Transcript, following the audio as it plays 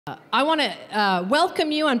I want to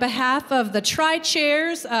welcome you on behalf of the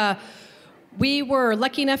Tri-Chairs. We were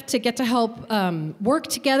lucky enough to get to help work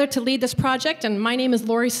together to lead this project, and my name is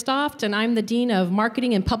Lori Stoft, and I'm the Dean of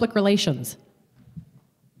Marketing and Public Relations.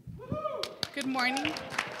 Good morning.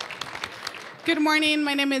 Good morning.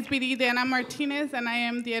 My name is Viridiana Martinez, and I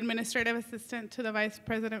am the Administrative Assistant to the Vice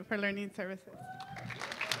President for Learning Services.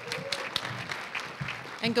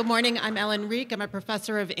 And good morning. I'm Ellen Reek. I'm a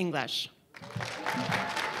professor of English.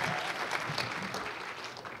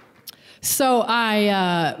 So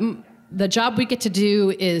the job we get to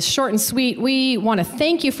do is short and sweet. We want to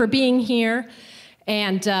thank you for being here.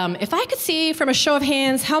 And if I could see from a show of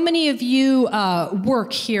hands, how many of you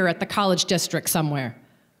work here at the college district somewhere?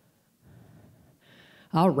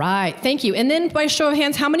 All right, thank you. And then by show of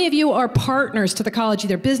hands, how many of you are partners to the college,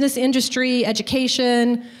 either business, industry,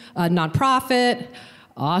 education, nonprofit?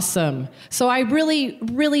 Awesome. So I really,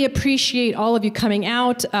 really appreciate all of you coming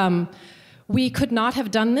out. We could not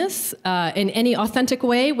have done this in any authentic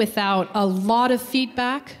way without a lot of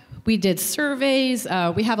feedback. We did surveys.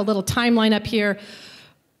 We have a little timeline up here.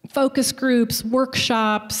 Focus groups,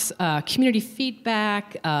 workshops, community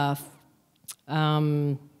feedback.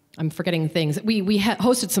 I'm forgetting things. We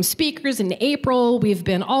hosted some speakers in April. We've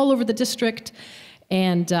been all over the district.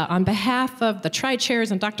 And on behalf of the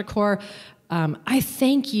Tri-Chairs and Dr. Kaur, I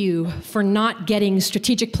thank you for not getting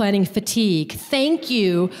strategic planning fatigue. Thank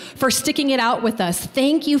you for sticking it out with us.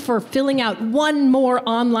 Thank you for filling out one more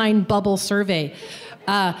online bubble survey.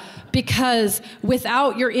 Because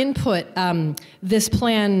without your input, this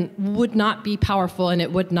plan would not be powerful and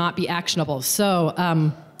it would not be actionable. So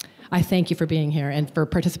I thank you for being here and for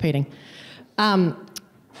participating.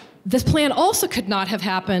 This plan also could not have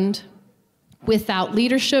happened without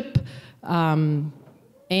leadership,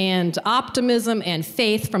 and optimism and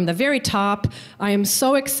faith from the very top. I am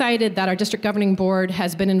so excited that our district governing board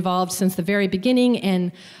has been involved since the very beginning,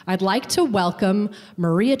 and I'd like to welcome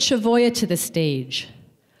Maria Chavoya to the stage.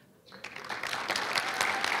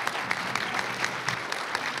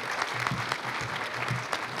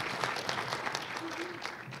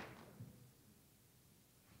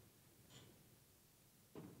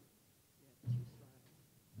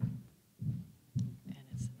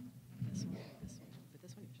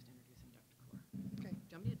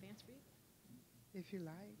 If you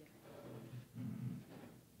like.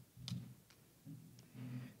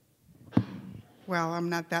 Well, I'm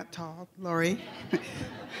not that tall, Lori.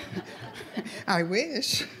 I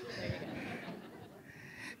wish.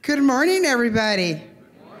 Good morning, everybody. Good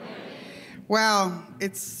morning. Well,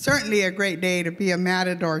 it's certainly a great day to be a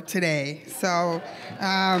matador today. So,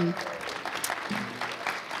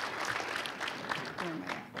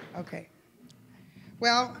 okay.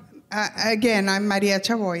 Well, again, I'm Maria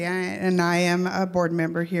Chavoya, and I am a board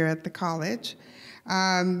member here at the college.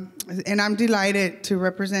 And I'm delighted to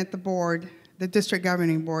represent the board, the district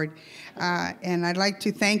governing board. And I'd like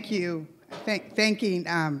to thank you, thanking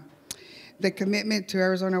the commitment to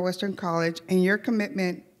Arizona Western College and your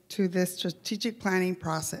commitment to this strategic planning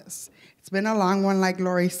process. It's been a long one, like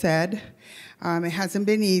Lori said. It hasn't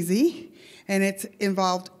been easy, and it's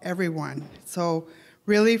involved everyone. So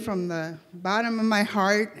really, from the bottom of my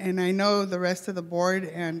heart, and I know the rest of the board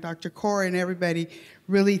and Dr. Kaur and everybody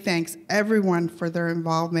really thanks everyone for their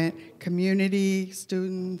involvement, community,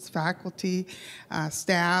 students, faculty,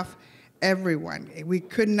 staff, everyone. We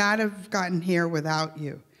could not have gotten here without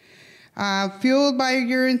you. Fueled by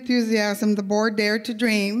your enthusiasm, the board dared to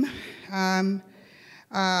dream of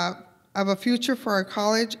a future for our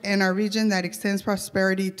college and our region that extends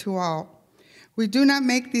prosperity to all. We do not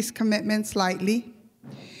make these commitments lightly.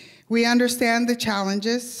 We understand the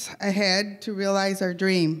challenges ahead to realize our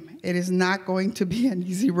dream. It is not going to be an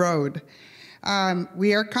easy road.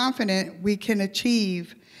 We are confident we can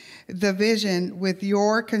achieve the vision with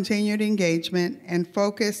your continued engagement and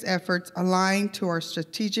focused efforts aligned to our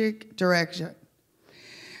strategic direction.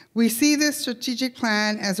 We see this strategic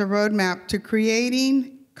plan as a roadmap to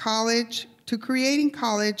creating college-going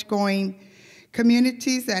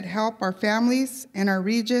communities that help our families and our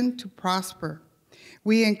region to prosper.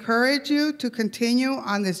 We encourage you to continue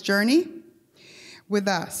on this journey with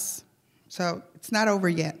us. So it's not over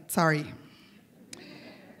yet, sorry.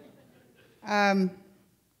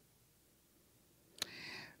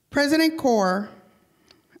 President Kaur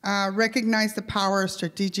recognized the power of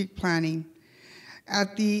strategic planning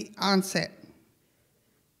at the onset.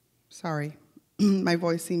 Sorry, my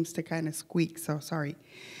voice seems to kind of squeak, so sorry.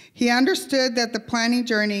 He understood that the planning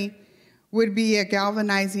journey would be a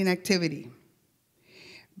galvanizing activity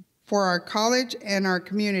for our college and our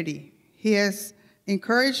community. He has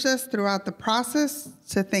encouraged us throughout the process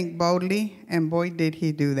to think boldly, and boy, did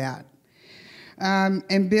he do that,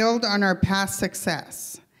 and build on our past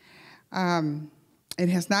success. It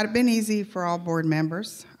has not been easy for all board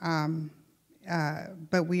members,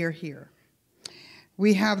 but we are here.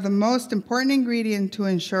 We have the most important ingredient to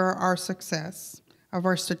ensure our success of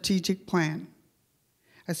our strategic plan: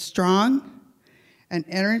 a strong, an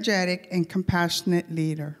energetic, and compassionate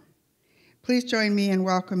leader. Please join me in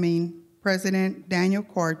welcoming President Daniel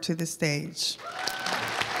Cord to the stage.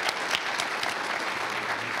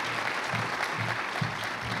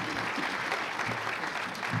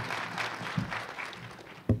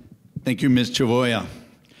 Thank you, Ms. Chavoya.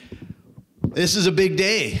 This is a big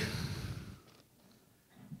day.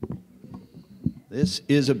 This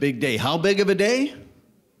is a big day. How big of a day?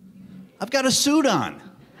 I've got a suit on.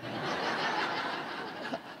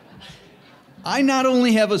 I not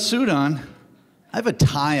only have a suit on, I have a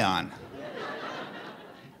tie on.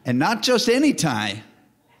 And not just any tie.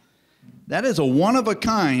 That is a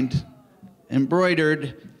one-of-a-kind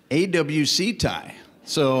embroidered AWC tie.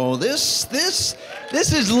 So this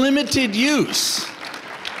is limited use.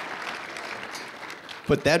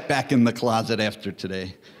 Put that back in the closet after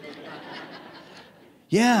today.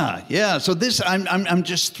 Yeah. So I'm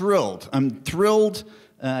just thrilled. I'm thrilled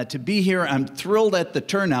to be here. I'm thrilled at the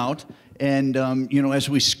turnout. And as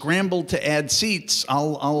we scrambled to add seats,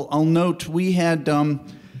 I'll note we had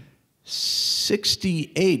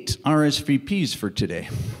 68 RSVPs for today.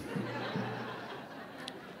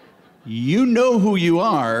 You know who you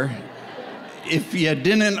are if you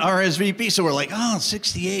didn't RSVP. So we're like,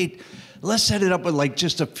 68. Let's set it up with like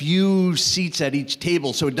just a few seats at each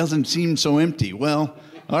table so it doesn't seem so empty. Well,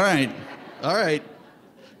 all right.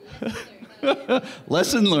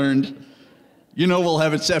 Lesson learned. We'll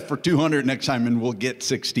have it set for 200 next time and we'll get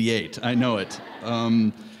 68. I know it.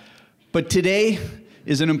 But today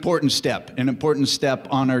is an important step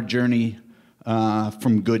on our journey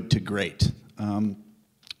from good to great.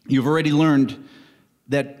 You've already learned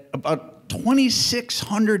that about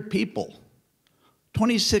 2,600 people,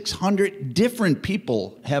 2,600 different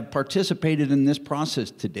people have participated in this process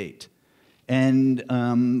to date. And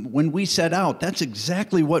when we set out, that's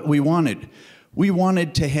exactly what we wanted. We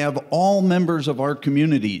wanted to have all members of our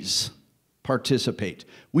communities participate.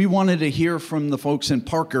 We wanted to hear from the folks in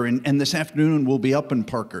Parker, and this afternoon we'll be up in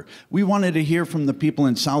Parker. We wanted to hear from the people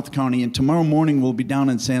in South County, and tomorrow morning we'll be down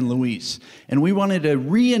in San Luis. And we wanted to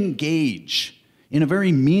re-engage in a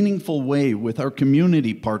very meaningful way with our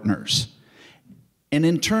community partners. And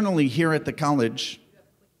internally here at the college,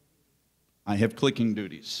 I have clicking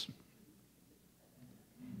duties.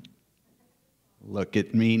 Look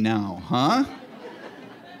at me now, huh?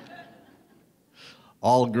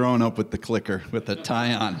 All grown up with the clicker, with the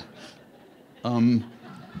tie on.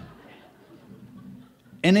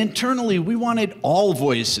 And internally, we wanted all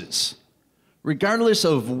voices, regardless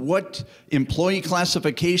of what employee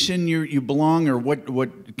classification you belong or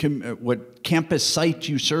what campus site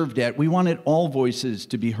you served at. We wanted all voices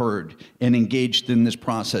to be heard and engaged in this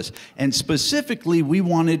process. And specifically, we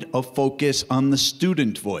wanted a focus on the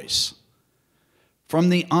student voice. From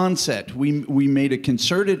the onset, we made a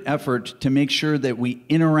concerted effort to make sure that we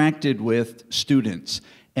interacted with students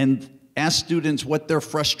and asked students what their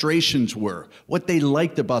frustrations were, what they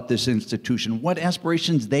liked about this institution, what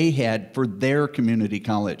aspirations they had for their community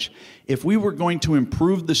college. If we were going to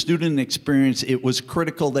improve the student experience, it was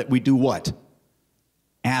critical that we do what?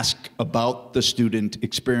 Ask about the student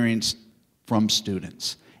experience from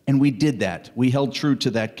students. And we did that. We held true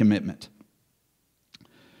to that commitment.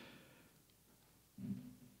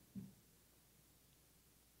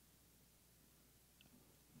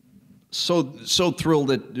 So thrilled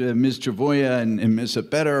that Ms. Chavoya and Ms.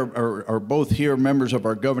 Zapeta are both here, members of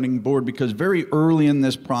our governing board, because very early in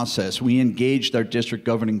this process, we engaged our district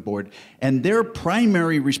governing board, and their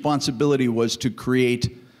primary responsibility was to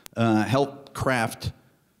help craft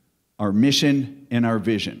our mission and our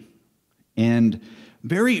vision. And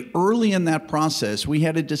very early in that process, we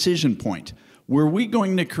had a decision point. Were we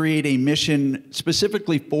going to create a mission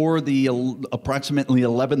specifically for the approximately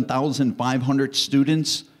 11,500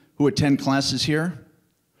 students who attend classes here?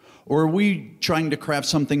 Or are we trying to craft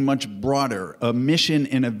something much broader, a mission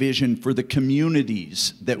and a vision for the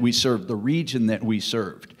communities that we serve, the region that we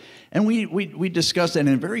served? And we discussed that,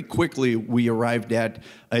 and very quickly we arrived at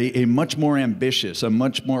a much more ambitious, a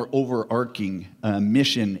much more overarching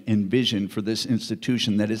mission and vision for this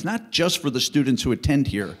institution that is not just for the students who attend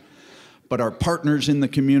here, but our partners in the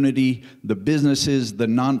community, the businesses, the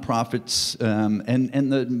nonprofits, and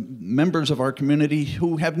the members of our community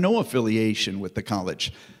who have no affiliation with the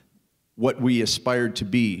college, what we aspired to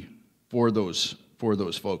be for those for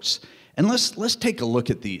those folks. And let's take a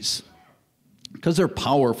look at these, because they're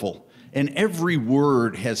powerful, and every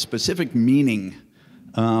word has specific meaning.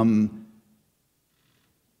 I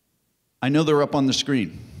know they're up on the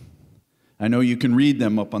screen. I know you can read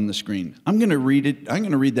them up on the screen. I'm going to read it. I'm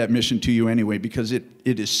going to read that mission to you anyway, because it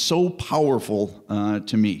is so powerful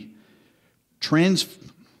to me.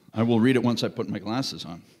 I will read it once I put my glasses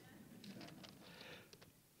on.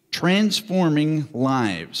 Transforming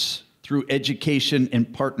lives through education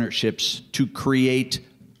and partnerships to create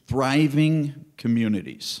thriving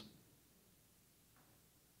communities.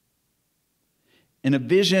 And a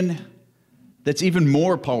vision that's even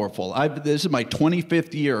more powerful. This is my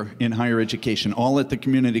 25th year in higher education, all at the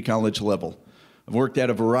community college level. I've worked at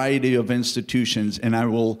a variety of institutions, and I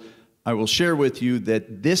will share with you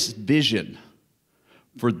that this vision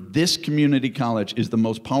for this community college is the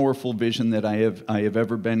most powerful vision that I have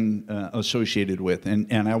ever been associated with.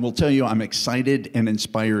 And I will tell you, I'm excited and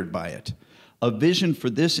inspired by it. A vision for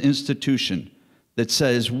this institution that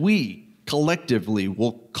says we collectively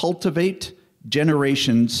will cultivate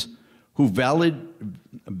generations who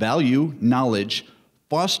value knowledge,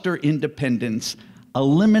 foster independence,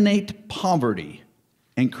 eliminate poverty,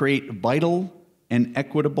 and create vital and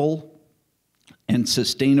equitable and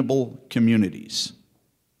sustainable communities.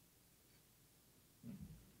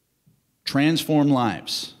 Transform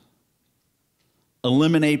lives,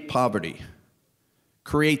 eliminate poverty,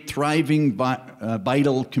 create thriving,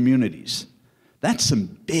 vital communities. That's some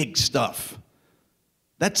big stuff.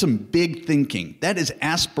 That's some big thinking. That is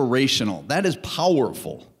aspirational. That is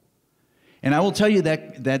powerful. And I will tell you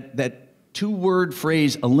that two-word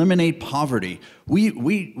phrase, eliminate poverty,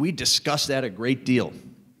 we discussed that a great deal.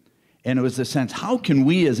 And it was the sense, how can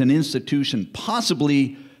we as an institution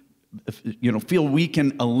possibly feel we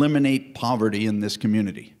can eliminate poverty in this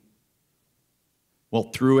community?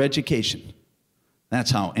 Well, through education. That's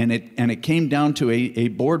how. And it came down to a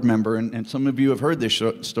board member, and some of you have heard this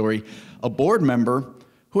story, a board member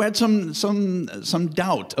who had some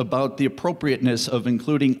doubt about the appropriateness of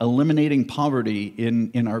including eliminating poverty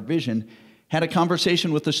in our vision, had a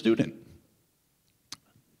conversation with a student.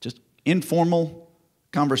 Just informal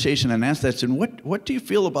conversation, and asked that student, what do you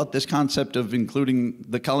feel about this concept of including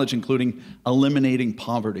the college including eliminating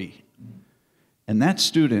poverty? And that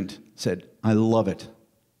student said, I love it.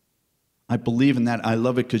 I believe in that. I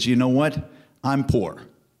love it because you know what? I'm poor,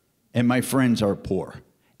 and my friends are poor.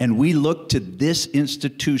 And we look to this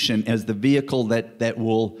institution as the vehicle that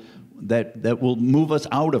will move us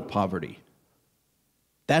out of poverty.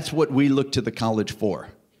 That's what we look to the college for.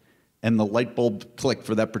 And the light bulb clicked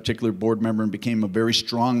for that particular board member and became a very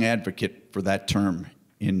strong advocate for that term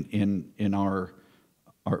in our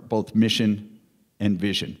both mission and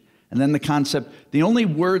vision. And then the concept, the only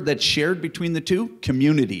word that's shared between the two,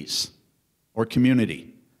 communities or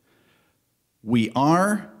community. We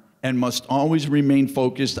are and must always remain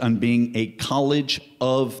focused on being a college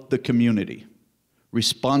of the community,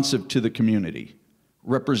 responsive to the community,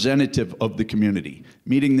 representative of the community,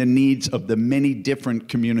 meeting the needs of the many different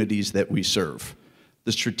communities that we serve.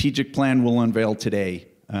 The strategic plan we'll unveil today,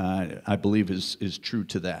 I believe, is true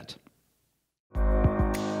to that.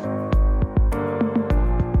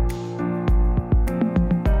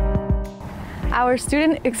 Our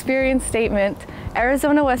student experience statement,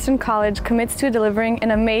 Arizona Western College commits to delivering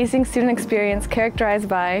an amazing student experience characterized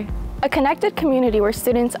by a connected community where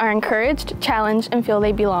students are encouraged, challenged, and feel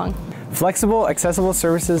they belong. Flexible, accessible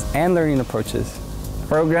services and learning approaches.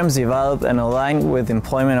 Programs developed and aligned with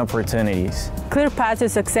employment opportunities. Clear paths to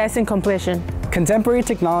success and completion. Contemporary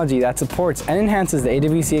technology that supports and enhances the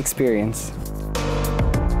AWC experience.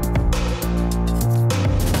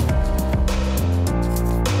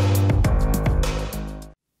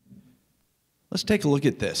 Let's take a look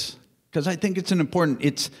at this, because I think it's an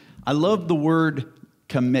important, I love the word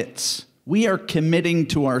commits. We are committing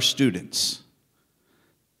to our students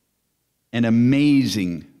an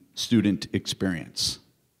amazing student experience.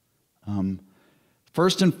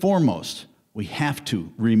 First and foremost, we have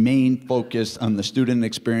to remain focused on the student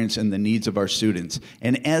experience and the needs of our students.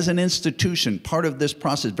 And as an institution, part of this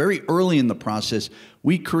process, very early in the process,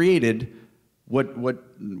 we created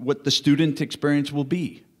what the student experience will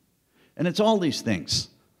be. And it's all these things.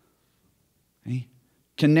 Okay?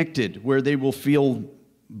 Connected, where they will feel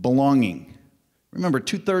belonging. Remember,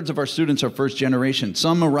 2/3 of our students are first generation.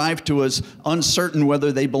 Some arrive to us uncertain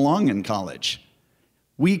whether they belong in college.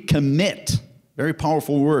 We commit, very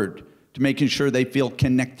powerful word, to making sure they feel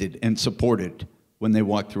connected and supported when they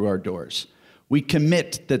walk through our doors. We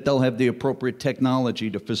commit that they'll have the appropriate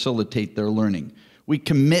technology to facilitate their learning. We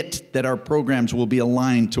commit that our programs will be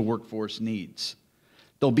aligned to workforce needs.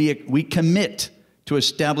 We commit to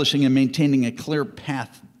establishing and maintaining a clear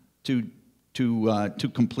path to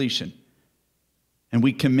completion. And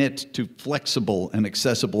we commit to flexible and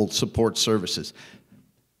accessible support services.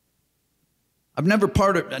 I've never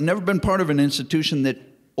been part of an institution that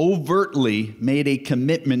overtly made a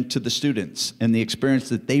commitment to the students and the experience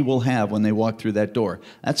that they will have when they walk through that door.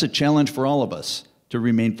 That's a challenge for all of us to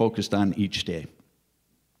remain focused on each day.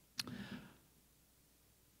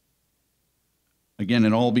 Again,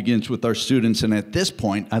 it all begins with our students, and at this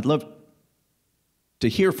point, I'd love to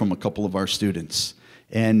hear from a couple of our students.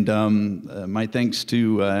 And my thanks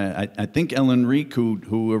to, I think, Ellen Reek,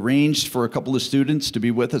 who arranged for a couple of students to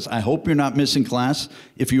be with us. I hope you're not missing class.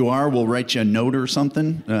 If you are, we'll write you a note or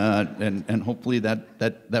something, and hopefully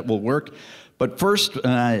that will work. But first,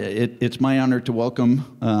 it's my honor to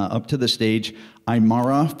welcome up to the stage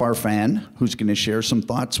Aymara Farfan, who's going to share some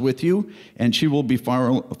thoughts with you, and she will be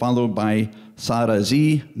followed by Sara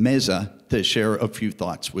Z. Meza to share a few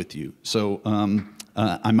thoughts with you. So,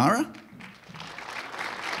 Aymara?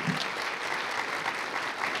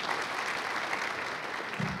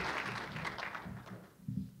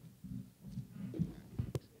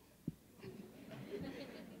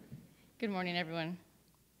 Good morning, everyone.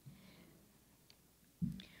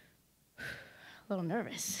 A little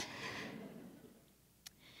nervous.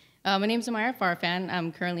 My name is Aymara Farfan.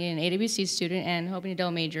 I'm currently an AWC student and hoping to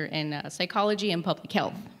double major in psychology and public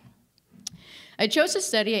health. I chose to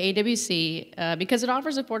study at AWC because it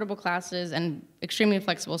offers affordable classes and extremely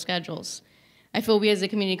flexible schedules. I feel we as a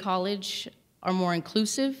community college are more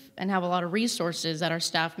inclusive and have a lot of resources that our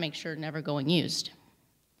staff make sure never go unused.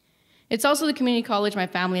 It's also the community college my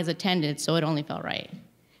family has attended, so it only felt right,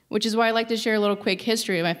 which is why I'd like to share a little quick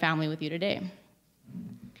history of my family with you today.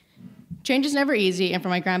 Change is never easy, and for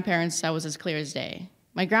my grandparents, that was as clear as day.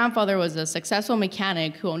 My grandfather was a successful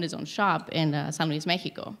mechanic who owned his own shop in San Luis,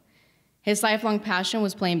 Mexico. His lifelong passion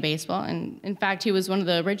was playing baseball, and in fact, he was one of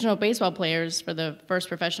the original baseball players for the first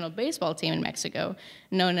professional baseball team in Mexico,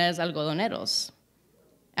 known as Algodoneros.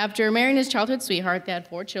 After marrying his childhood sweetheart, they had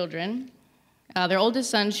 4 children. Their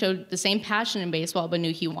oldest son showed the same passion in baseball, but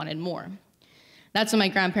knew he wanted more. That's when my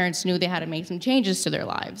grandparents knew they had to make some changes to their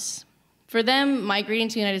lives. For them, migrating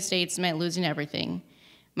to the United States meant losing everything.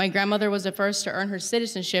 My grandmother was the first to earn her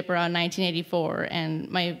citizenship around 1984, and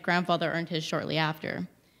my grandfather earned his shortly after.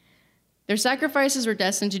 Their sacrifices were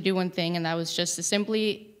destined to do one thing, and that was just to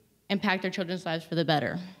simply impact their children's lives for the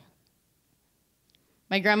better.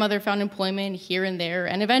 My grandmother found employment here and there,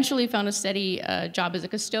 and eventually found a steady job as a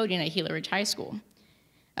custodian at Gila Ridge High School,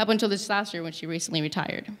 up until this last year when she recently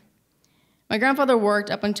retired. My grandfather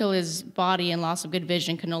worked up until his body and loss of good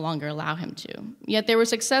vision could no longer allow him to. Yet they were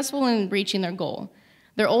successful in reaching their goal.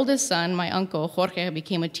 Their oldest son, my uncle, Jorge,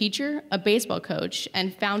 became a teacher, a baseball coach,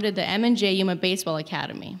 and founded the M&J Yuma Baseball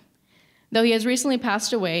Academy. Though he has recently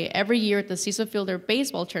passed away, every year at the Cecil Fielder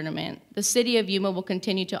Baseball Tournament, the city of Yuma will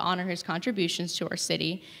continue to honor his contributions to our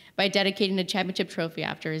city by dedicating a championship trophy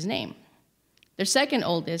after his name. Their second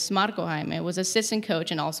oldest, Marco Jaime, was assistant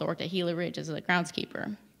coach and also worked at Gila Ridge as a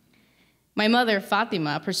groundskeeper. My mother,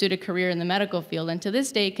 Fatima, pursued a career in the medical field and to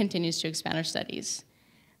this day continues to expand her studies.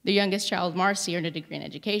 Their youngest child, Marcy, earned a degree in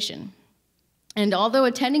education. And although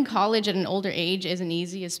attending college at an older age isn't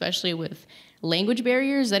easy, especially with language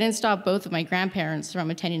barriers, that didn't stop both of my grandparents from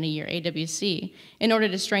attending a year AWC in order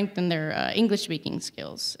to strengthen their English speaking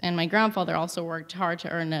skills. And my grandfather also worked hard to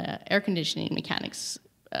earn an air conditioning mechanics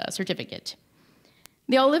certificate.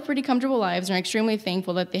 They all live pretty comfortable lives and are extremely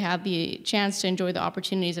thankful that they have the chance to enjoy the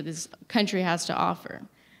opportunities that this country has to offer.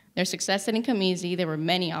 Their success didn't come easy. There were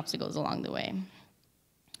many obstacles along the way.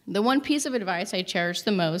 The one piece of advice I cherish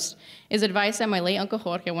the most is advice that my late Uncle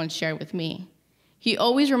Jorge once shared with me. He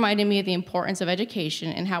always reminded me of the importance of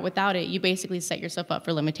education and how without it, you basically set yourself up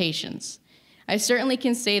for limitations. I certainly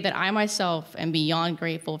can say that I myself am beyond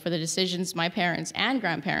grateful for the decisions my parents and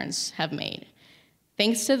grandparents have made.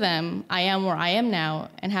 Thanks to them, I am where I am now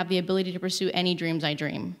and have the ability to pursue any dreams I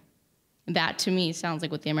dream. That, to me, sounds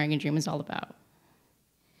like what the American dream is all about.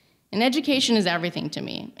 And education is everything to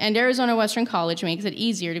me, and Arizona Western College makes it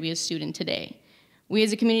easier to be a student today. We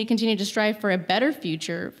as a community continue to strive for a better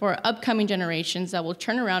future for upcoming generations that will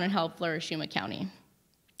turn around and help flourish Yuma County.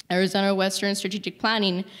 Arizona Western Strategic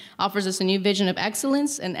Planning offers us a new vision of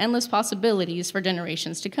excellence and endless possibilities for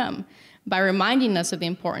generations to come by reminding us of the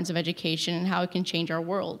importance of education and how it can change our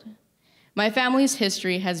world. My family's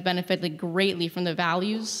history has benefited greatly from the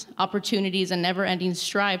values, opportunities, and never-ending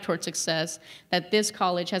strive toward success that this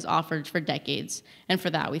college has offered for decades, and for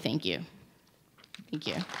that we thank you. Thank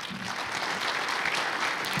you.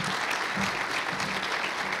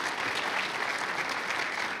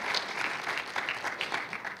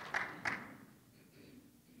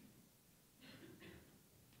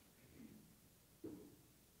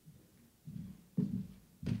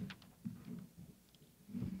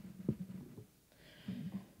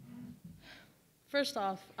 First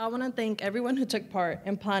off, I want to thank everyone who took part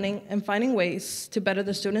in planning and finding ways to better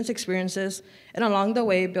the students' experiences and along the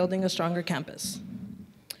way building a stronger campus.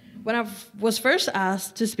 When I was first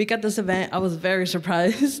asked to speak at this event, I was very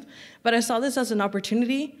surprised, but I saw this as an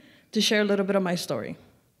opportunity to share a little bit of my story.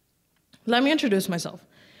 Let me introduce myself.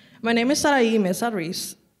 My name is Sarai Mesa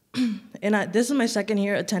Ruiz, and this is my second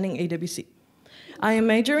year attending AWC. I am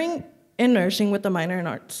majoring in nursing with a minor in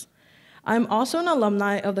arts. I'm also an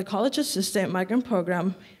alumni of the College Assistant Migrant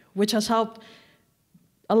Program, which has helped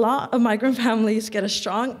a lot of migrant families get a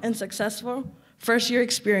strong and successful first-year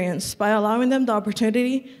experience by allowing them the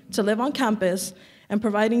opportunity to live on campus and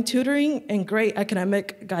providing tutoring and great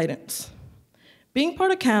academic guidance. Being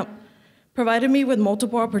part of camp provided me with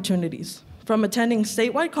multiple opportunities, from attending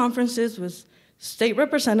statewide conferences with state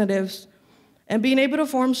representatives and being able to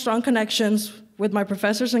form strong connections with my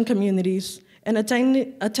professors and communities and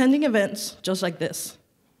attending events just like this.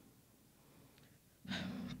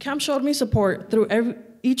 Camp showed me support through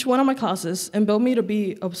each one of my classes and built me to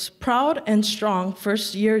be a proud and strong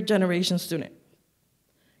first-year generation student.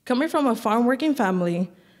 Coming from a farm-working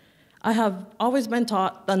family, I have always been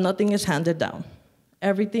taught that nothing is handed down.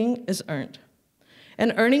 Everything is earned.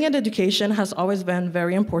 And earning an education has always been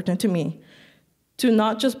very important to me, to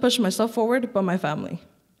not just push myself forward, but my family.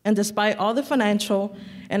 And despite all the financial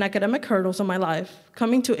and academic hurdles in my life,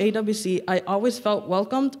 coming to AWC, I always felt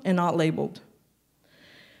welcomed and not labeled.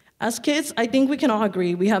 As kids, I think we can all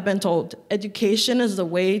agree we have been told education is the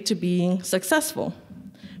way to being successful,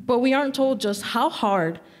 but we aren't told just how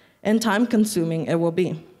hard and time-consuming it will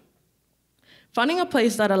be. Finding a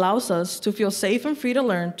place that allows us to feel safe and free to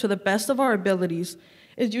learn to the best of our abilities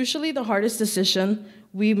is usually the hardest decision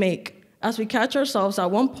we make, as we catch ourselves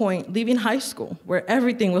at one point leaving high school, where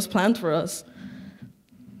everything was planned for us.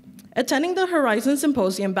 Attending the Horizon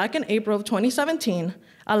Symposium back in April of 2017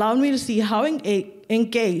 allowed me to see how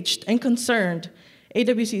engaged and concerned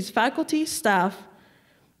AWC's faculty, staff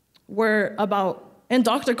were about, and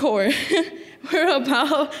Dr. Kaur were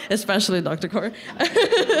about, especially Dr. Kaur,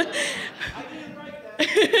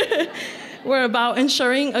 were about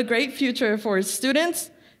ensuring a great future for its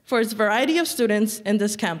students, for its variety of students in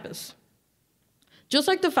this campus. Just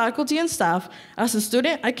like the faculty and staff, as a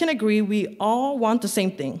student, I can agree we all want the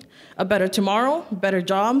same thing: a better tomorrow, better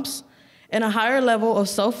jobs, and a higher level of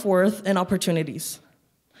self-worth and opportunities.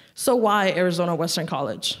 So why Arizona Western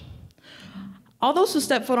College? All those who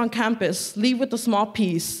step foot on campus leave with a small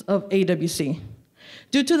piece of AWC,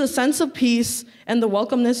 due to the sense of peace and the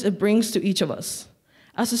welcomeness it brings to each of us.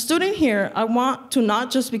 As a student here, I want to not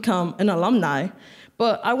just become an alumni,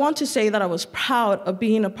 but I want to say that I was proud of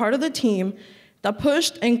being a part of the team that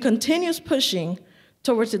pushed and continues pushing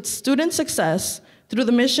towards its student success through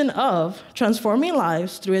the mission of transforming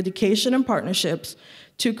lives through education and partnerships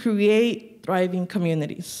to create thriving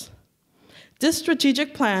communities. This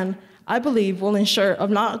strategic plan, I believe, will ensure of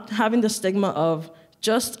not having the stigma of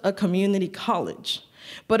just a community college,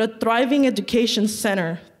 but a thriving education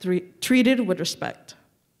center treated with respect.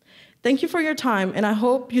 Thank you for your time, and I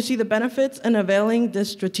hope you see the benefits in availing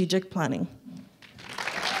this strategic planning.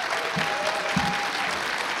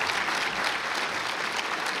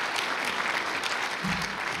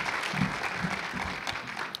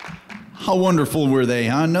 How wonderful were they,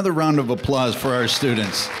 huh? Another round of applause for our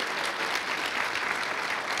students.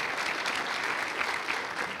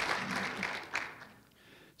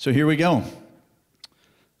 So here we go.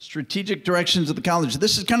 Strategic directions of the college.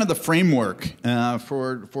 This is kind of the framework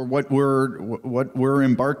for what we're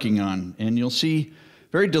embarking on. And you'll see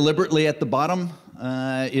very deliberately at the bottom,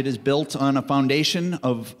 it is built on a foundation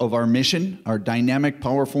of our mission, our dynamic,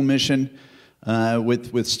 powerful mission,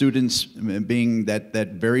 with students being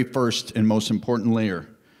that very first and most important layer.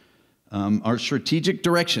 Our strategic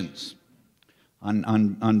directions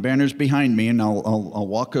on banners behind me, and I'll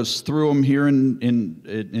walk us through them here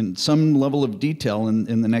in some level of detail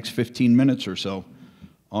in the next 15 minutes or so,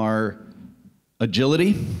 are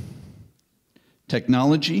agility,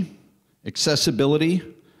 technology, accessibility,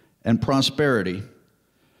 and prosperity.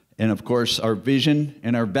 And of course, our vision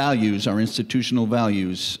and our values, our institutional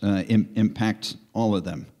values, impact all of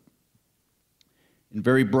them. In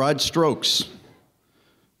very broad strokes,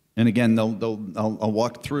 and again, I'll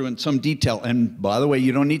walk through in some detail. And by the way,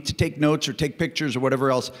 you don't need to take notes or take pictures or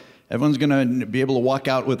whatever else. Everyone's going to be able to walk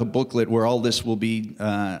out with a booklet where all this will be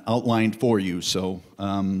outlined for you. So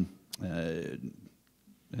no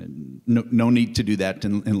need to do that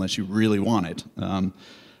unless you really want it.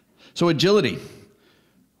 So agility.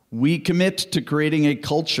 We commit to creating a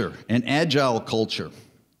culture, an agile culture.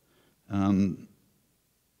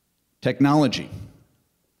 Technology.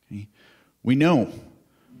 Okay. We know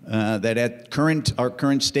that at our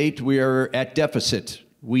current state, we are at deficit.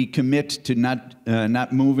 We commit to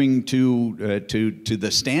not moving to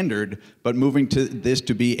the standard, but moving to this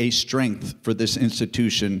to be a strength for this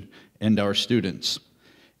institution and our students.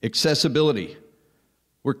 Accessibility.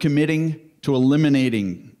 We're committing to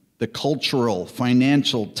eliminating the cultural,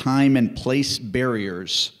 financial, time, and place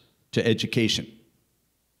barriers to education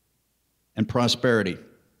and prosperity.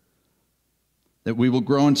 That we will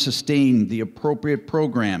grow and sustain the appropriate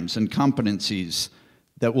programs and competencies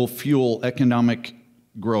that will fuel economic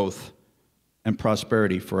growth and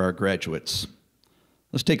prosperity for our graduates.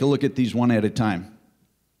 Let's take a look at these one at a time.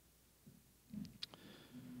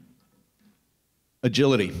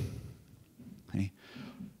 Agility. Okay.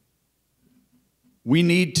 We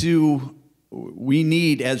need,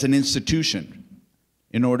 as an institution,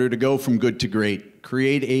 in order to go from good to great,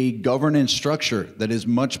 create a governance structure that is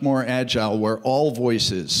much more agile, where all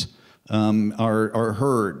voices are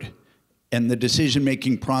heard, and the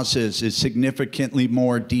decision-making process is significantly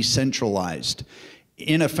more decentralized.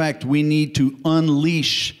 In effect, we need to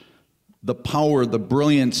unleash the power, the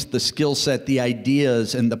brilliance, the skill set, the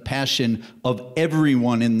ideas, and the passion of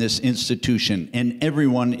everyone in this institution and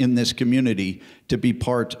everyone in this community to be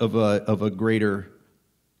part of a greater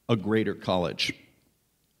college.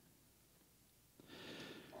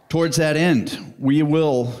 Towards that end, we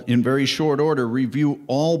will, in very short order, review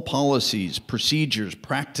all policies, procedures,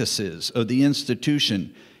 practices of the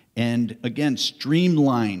institution, and again,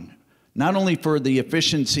 streamline, not only for the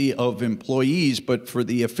efficiency of employees, but for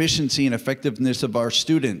the efficiency and effectiveness of our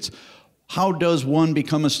students. How does one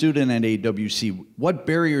become a student at AWC? What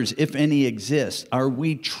barriers, if any, exist? Are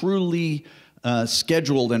we truly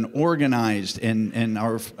scheduled and organized, and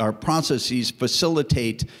our processes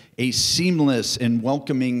facilitate a seamless and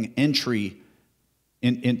welcoming entry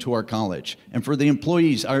into our college? And for the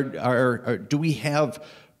employees, do we have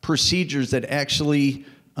procedures that actually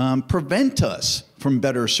prevent us from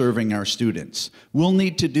better serving our students? We'll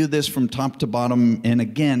need to do this from top to bottom, and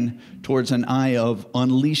again, towards an eye of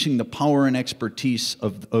unleashing the power and expertise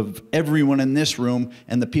of everyone in this room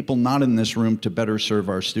and the people not in this room to better serve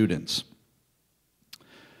our students.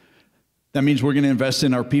 That means we're going to invest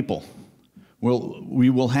in our people. We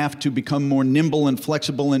will have to become more nimble and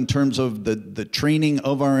flexible in terms of the training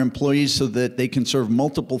of our employees so that they can serve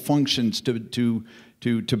multiple functions to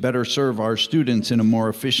better serve our students in a more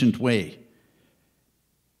efficient way.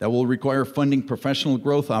 That will require funding professional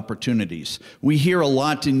growth opportunities. We hear a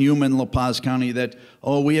lot in Yuma and La Paz County that,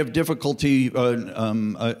 oh, we have difficulty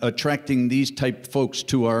attracting these type folks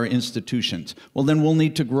to our institutions. Well, then we'll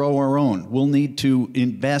need to grow our own. We'll need to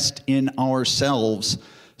invest in ourselves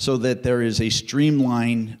so that there is a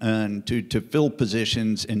streamline to fill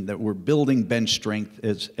positions, and that we're building bench strength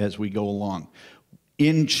as we go along.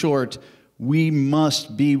 In short, we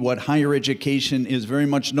must be what higher education is very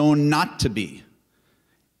much known not to be: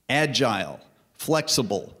 agile,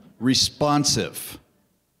 flexible, responsive.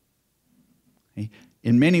 Okay?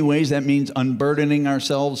 In many ways, that means unburdening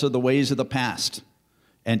ourselves of the ways of the past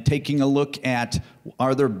and taking a look at,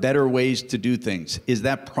 are there better ways to do things? Is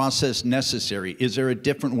that process necessary? Is there a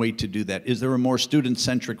different way to do that? Is there a more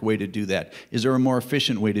student-centric way to do that? Is there a more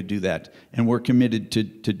efficient way to do that? And we're committed to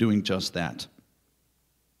doing just that.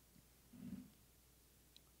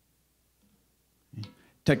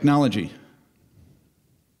 Technology.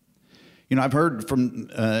 You know, I've heard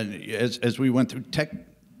from, as we went through,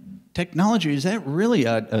 technology, is that really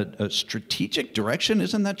a strategic direction?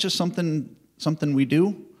 Isn't that just something we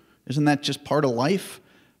do? Isn't that just part of life?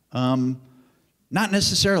 Not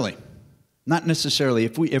necessarily. Not necessarily.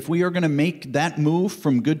 If we are going to make that move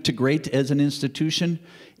from good to great as an institution,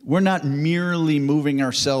 we're not merely moving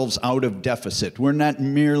ourselves out of deficit. We're not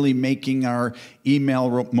merely making our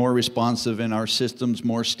email more responsive and our systems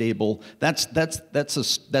more stable. That's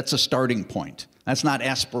a starting point. That's not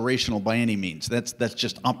aspirational by any means. That's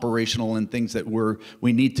just operational and things that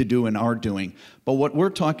we need to do and are doing. But what we're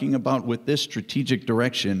talking about with this strategic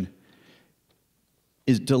direction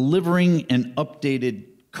is delivering an updated,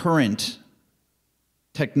 current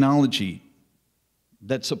technology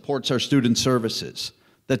that supports our student services,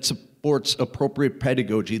 that supports appropriate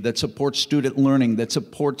pedagogy, that supports student learning, that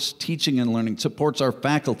supports teaching and learning, supports our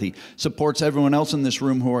faculty, supports everyone else in this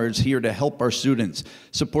room who is here to help our students,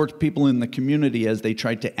 supports people in the community as they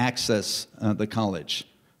try to access the college.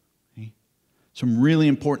 Okay? Some really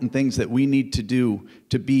important things that we need to do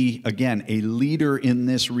to be, again, a leader in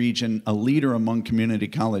this region, a leader among community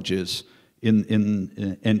colleges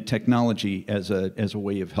in technology as a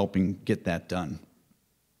way of helping get that done.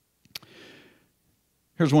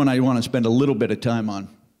 Here's one I want to spend a little bit of time on: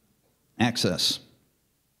 access.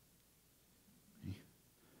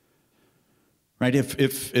 right?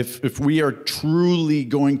 If we are truly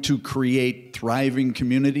going to create thriving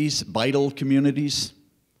communities, vital communities,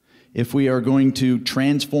 if we are going to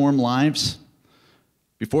transform lives,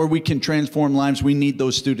 before we can transform lives, we need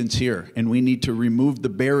those students here, and we need to remove the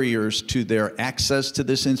barriers to their access to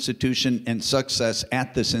this institution and success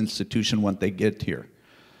at this institution when they get here.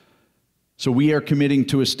 So we are committing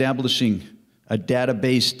to establishing a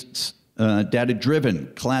data-based,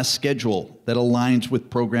 data-driven class schedule that aligns with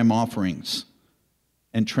program offerings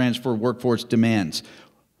and transfer workforce demands.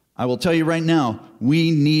 I will tell you right now,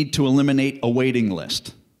 we need to eliminate a waiting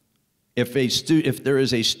list. If there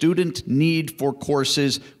is a student need for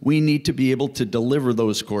courses, we need to be able to deliver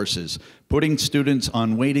those courses. Putting students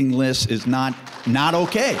on waiting lists is not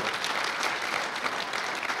okay.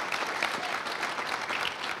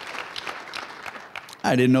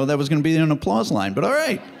 I didn't know that was going to be an applause line, but all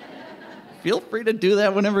right. Feel free to do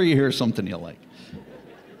that whenever you hear something you like.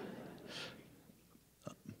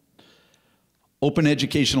 Open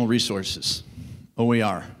educational resources,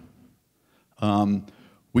 OER.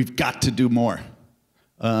 We've got to do more.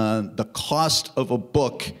 The cost of a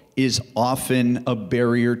book is often a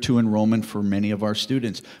barrier to enrollment for many of our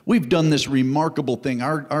students. We've done this remarkable thing.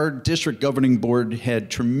 Our district governing board had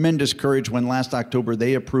tremendous courage when last October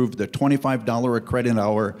they approved the $25 a credit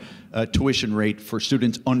hour tuition rate for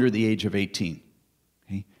students under the age of 18.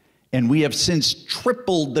 Okay? And we have since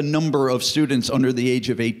tripled the number of students under the age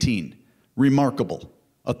of 18. Remarkable.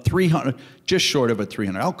 A 300, just short of a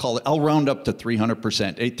 300. I'll round up to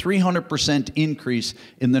 300%. A 300% increase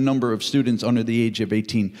in the number of students under the age of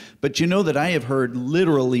 18. But you know that I have heard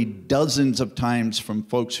literally dozens of times from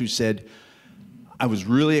folks who said, I was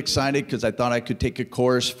really excited because I thought I could take a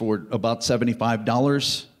course for about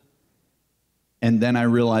 $75. And then I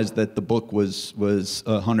realized that the book was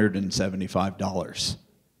 $175.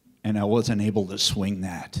 And I wasn't able to swing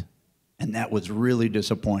that. And that was really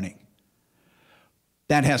disappointing.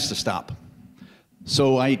 That has to stop.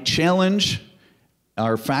 So I challenge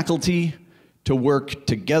our faculty to work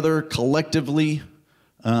together collectively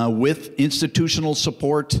with institutional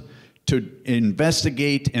support to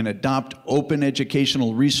investigate and adopt open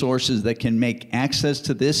educational resources that can make access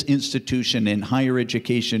to this institution and higher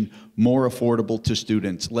education more affordable to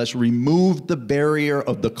students. Let's remove the barrier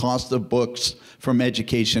of the cost of books from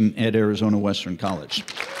education at Arizona Western College.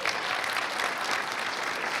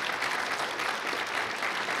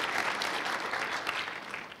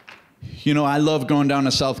 You know, I love going down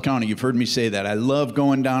to South County. You've heard me say that. I love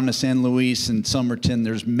going down to San Luis and Somerton.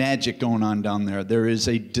 There's magic going on down there. There is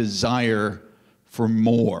a desire for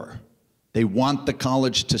more. They want the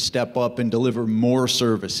college to step up and deliver more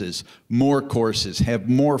services, more courses, have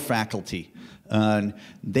more faculty. Our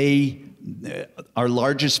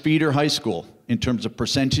largest feeder high school in terms of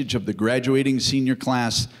percentage of the graduating senior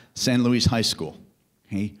class, San Luis High School.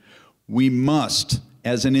 Okay? We must,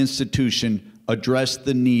 as an institution, address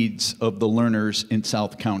the needs of the learners in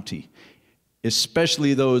South County,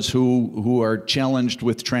 especially those who are challenged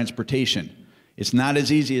with transportation. It's not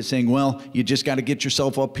as easy as saying, well, you just got to get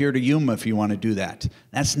yourself up here to Yuma if you want to do that.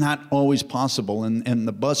 That's not always possible, and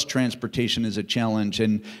the bus transportation is a challenge,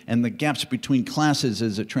 and the gaps between classes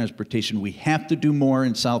is a transportation. We have to do more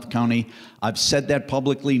in South County. I've said that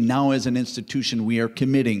publicly. Now as an institution, we are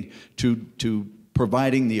committing to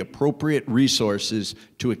providing the appropriate resources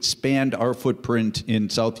to expand our footprint in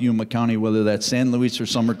South Yuma County, whether that's San Luis or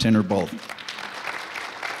Somerton or both.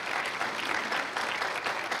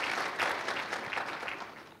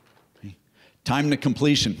 Time to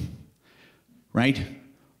completion, right?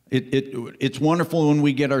 It's wonderful when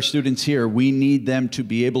we get our students here. We need them to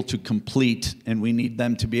be able to complete, and we need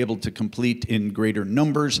them to be able to complete in greater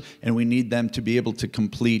numbers, and we need them to be able to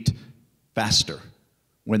complete faster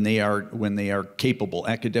when they are capable,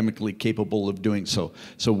 academically capable of doing so.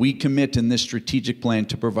 So we commit in this strategic plan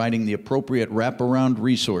to providing the appropriate wraparound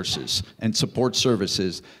resources and support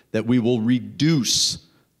services that we will reduce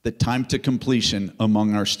the time to completion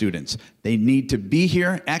among our students. They need to be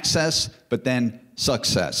here, access, but then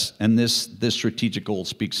success. And this strategic goal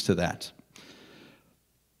speaks to that.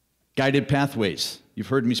 Guided pathways. You've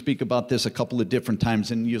heard me speak about this a couple of different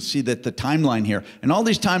times, and you'll see that the timeline here, and all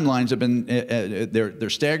these timelines have been, they're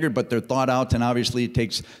staggered, but they're thought out, and obviously it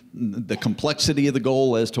takes the complexity of the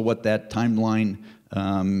goal as to what that timeline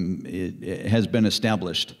has been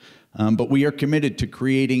established. But we are committed to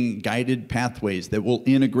creating guided pathways that will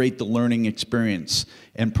integrate the learning experience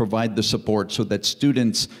and provide the support so that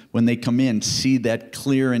students, when they come in, see that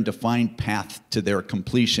clear and defined path to their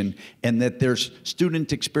completion, and that their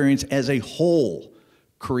student experience as a whole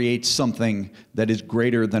creates something that is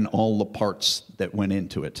greater than all the parts that went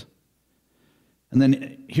into it. And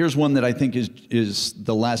then here's one that I think is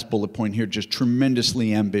the last bullet point here, just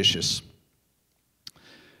tremendously ambitious.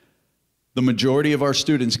 The majority of our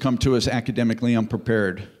students come to us academically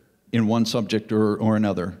unprepared in one subject or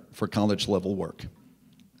another for college level work.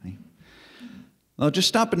 Okay? Now just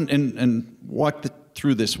stop and walk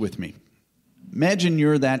through this with me. Imagine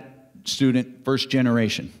you're that student, first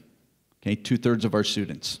generation, okay, 2/3 of our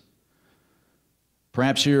students.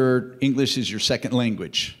 Perhaps your English is your second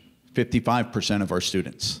language, 55% of our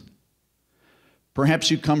students. Perhaps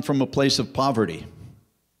you come from a place of poverty.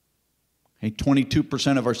 Okay,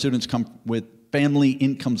 22% of our students come with family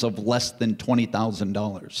incomes of less than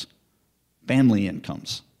 $20,000. Family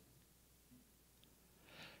incomes.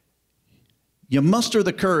 You muster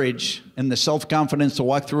the courage and the self-confidence to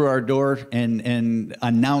walk through our door and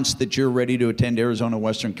announce that you're ready to attend Arizona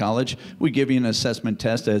Western College. We give you an assessment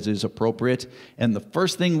test as is appropriate. And the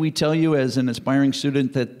first thing we tell you as an aspiring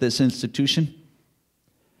student at this institution,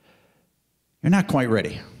 you're not quite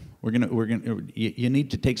ready. You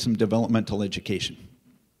need to take some developmental education.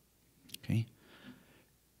 Okay?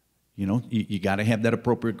 You know, you got to have that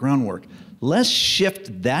appropriate groundwork. Let's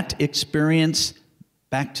shift that experience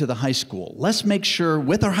back to the high school. Let's make sure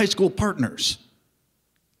with our high school partners,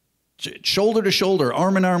 shoulder to shoulder,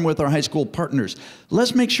 arm in arm with our high school partners,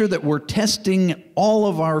 let's make sure that we're testing all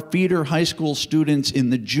of our feeder high school students in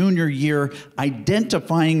the junior year,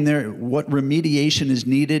 identifying what remediation is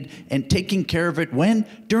needed and taking care of it when?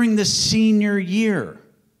 During the senior year.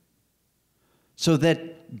 So that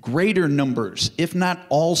greater numbers, if not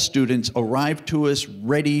all students, arrive to us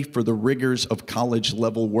ready for the rigors of college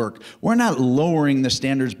level work. We're not lowering the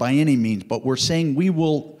standards by any means, but we're saying we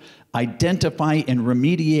will identify and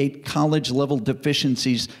remediate college level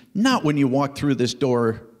deficiencies, not when you walk through this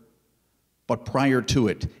door, but prior to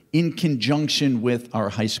it, in conjunction with our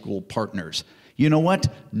high school partners. You know what?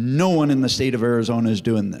 No one in the state of Arizona is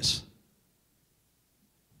doing this.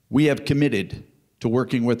 We have committed to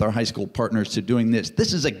working with our high school partners to doing this.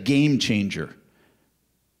 This is a game changer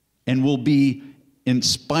and will be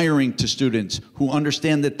inspiring to students who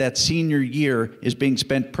understand that that senior year is being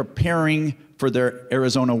spent preparing for their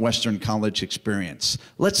Arizona Western College experience.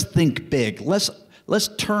 Let's think big. Let's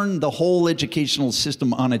turn the whole educational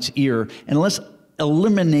system on its ear, and let's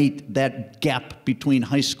eliminate that gap between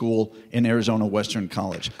high school and Arizona Western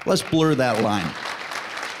College. Let's blur that line.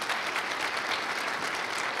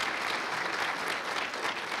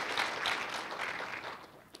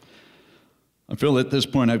 I feel at this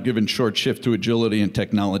point I've given short shift to agility and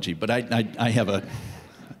technology, but I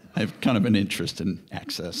have kind of an interest in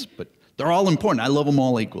access, but they're all important. I love them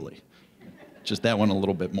all equally. Just that one a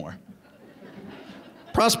little bit more.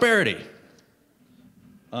 Prosperity.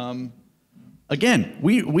 Again,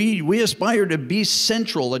 we aspire to be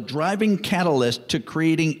central, a driving catalyst to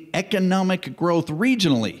creating economic growth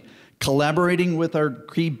regionally, collaborating with our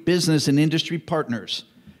key business and industry partners,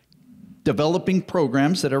 developing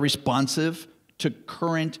programs that are responsive to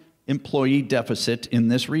current employee deficit in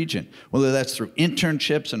this region, whether that's through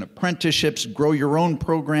internships and apprenticeships, grow your own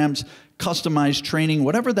programs, customized training,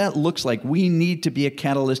 whatever that looks like. We need to be a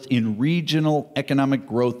catalyst in regional economic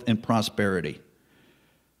growth and prosperity.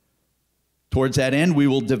 Towards that end, we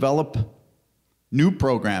will develop new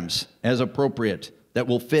programs as appropriate that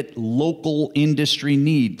will fit local industry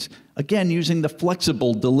needs. Again, using the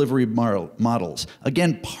flexible delivery models.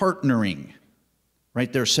 Again, partnering,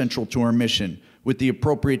 right there central to our mission, with the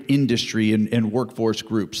appropriate industry and workforce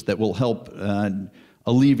groups that will help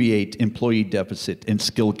alleviate employee deficit and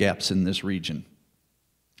skill gaps in this region.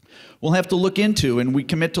 We'll have to look into, and we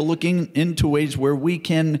commit to looking into ways where we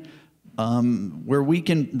can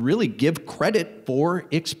really give credit for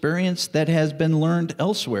experience that has been learned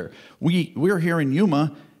elsewhere. We're here in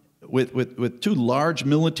Yuma with two large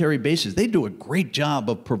military bases. They do a great job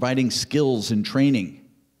of providing skills and training.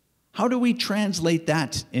 How do we translate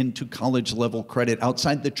that into college level credit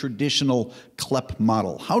outside the traditional CLEP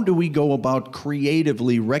model? How do we go about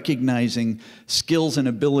creatively recognizing skills and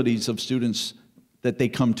abilities of students that they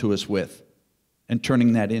come to us with and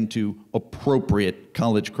turning that into appropriate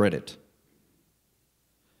college credit?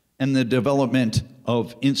 And the development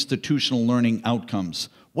of institutional learning outcomes.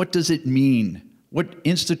 What does it mean? What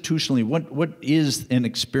institutionally, what is an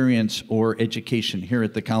experience or education here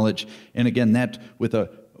at the college? And again,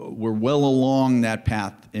 we're well along that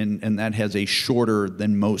path, and that has a shorter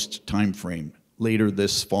than most time frame, later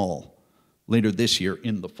this year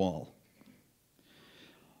in the fall.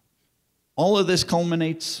 All of this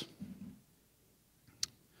culminates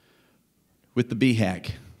with the BHAG.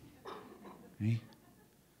 Okay?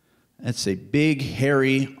 That's a big,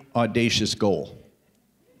 hairy, audacious goal.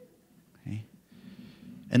 Okay?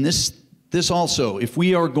 And this This also, if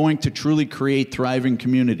we are going to truly create thriving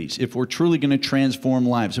communities, if we're truly going to transform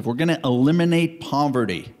lives, if we're going to eliminate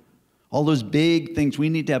poverty, all those big things, we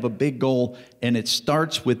need to have a big goal, and it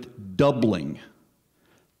starts with doubling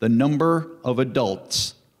the number of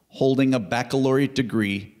adults holding a baccalaureate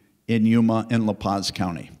degree in Yuma and La Paz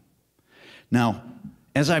County. Now,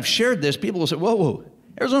 as I've shared this, people will say, whoa,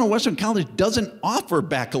 Arizona Western College doesn't offer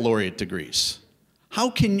baccalaureate degrees. How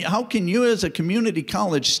can you as a community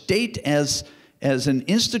college state as an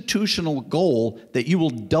institutional goal that you will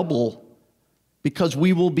double, because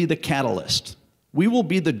we will be the catalyst. We will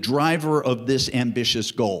be the driver of this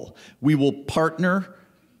ambitious goal. We will partner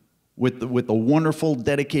with the wonderful,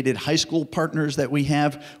 dedicated high school partners that we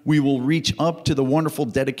have. We will reach up to the wonderful,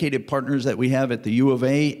 dedicated partners that we have at the U of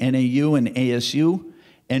A, NAU, and ASU,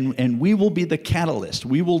 and we will be the catalyst.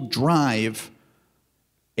 We will drive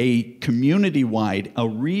a community-wide, a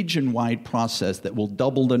region-wide process that will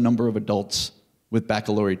double the number of adults with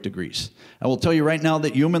baccalaureate degrees. I will tell you right now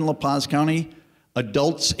that Yuma and La Paz County,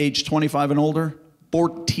 adults age 25 and older,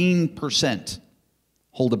 14%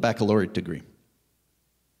 hold a baccalaureate degree.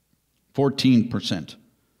 14%.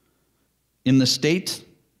 In the state,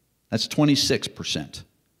 that's 26%.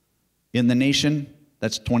 In the nation,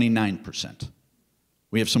 that's 29%.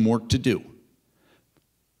 We have some work to do,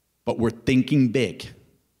 but we're thinking big.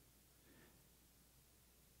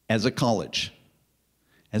 As a college,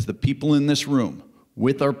 as the people in this room,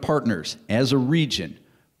 with our partners, as a region,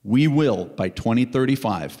 we will, by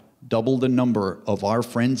 2035, double the number of our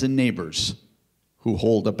friends and neighbors who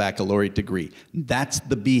hold a baccalaureate degree. That's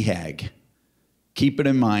the BHAG. Keep it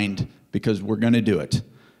in mind, because we're going to do it.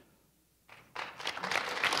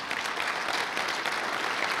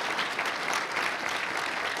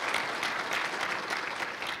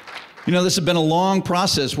 You know, this has been a long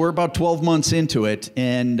process. We're about 12 months into it,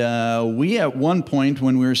 and we at one point,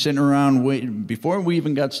 when we were sitting around, before we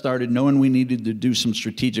even got started, knowing we needed to do some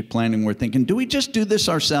strategic planning, we're thinking, do we just do this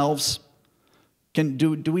ourselves?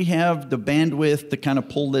 Do we have the bandwidth to kind of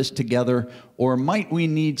pull this together, or might we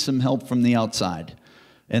need some help from the outside?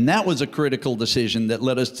 And that was a critical decision that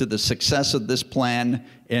led us to the success of this plan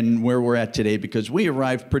and where we're at today, because we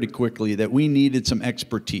arrived pretty quickly that we needed some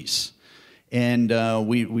expertise. And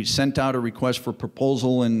we sent out a request for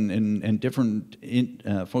proposal, and different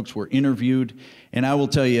folks were interviewed. And I will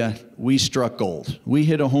tell you, we struck gold. We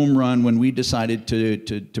hit a home run when we decided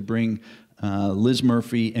to bring Liz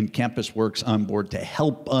Murphy and Campus Works on board to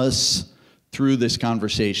help us through this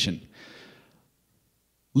conversation.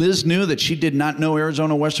 Liz knew that she did not know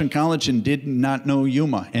Arizona Western College and did not know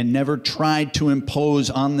Yuma, and never tried to impose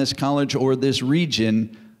on this college or this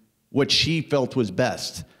region what she felt was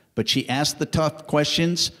best. But she asked the tough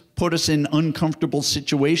questions, put us in uncomfortable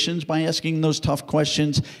situations by asking those tough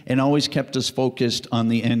questions, and always kept us focused on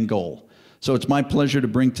the end goal. So it's my pleasure to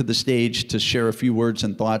bring to the stage to share a few words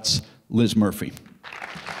and thoughts, Liz Murphy.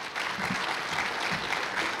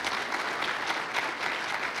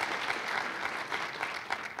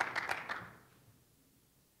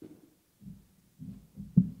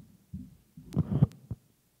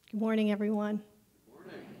 Good morning, everyone.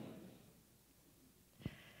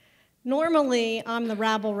 Normally, I'm the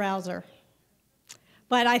rabble-rouser,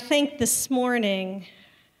 but I think this morning,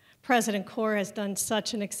 President Kaur has done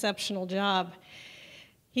such an exceptional job.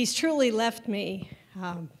 He's truly left me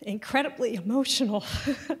incredibly emotional.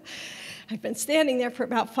 I've been standing there for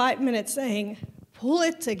about 5 minutes saying, pull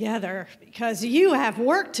it together, because you have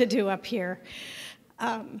work to do up here.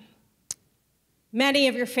 Many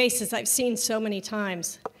of your faces I've seen so many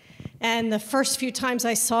times. And the first few times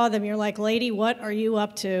I saw them, you're like, lady, what are you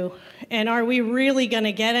up to? And are we really going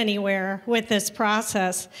to get anywhere with this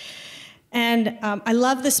process? And I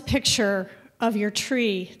love this picture of your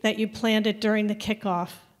tree that you planted during the kickoff.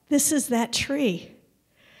 This is that tree.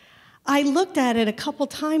 I looked at it a couple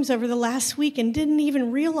times over the last week and didn't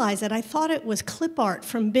even realize it. I thought it was clip art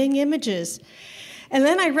from Bing Images. And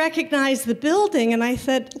then I recognized the building, and I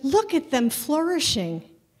said, look at them flourishing.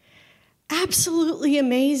 Absolutely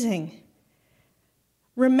amazing.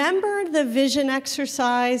 Remember the vision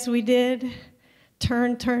exercise we did?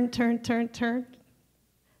 Turn, turn, turn, turn, turn.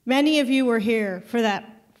 Many of you were here for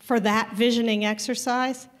that visioning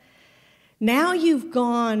exercise. Now you've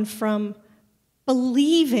gone from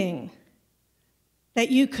believing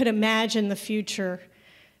that you could imagine the future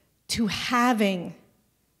to having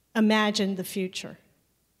imagined the future.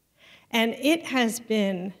 And it has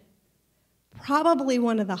been probably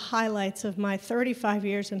one of the highlights of my 35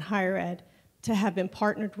 years in higher ed to have been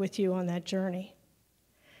partnered with you on that journey.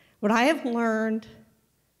 What I have learned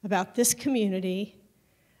about this community,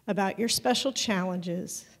 about your special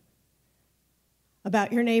challenges,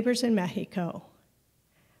 about your neighbors in Mexico,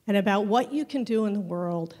 and about what you can do in the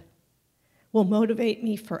world will motivate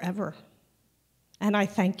me forever. And I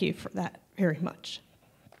thank you for that very much.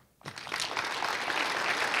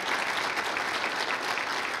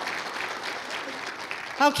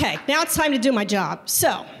 Okay, now it's time to do my job.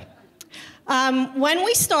 So, when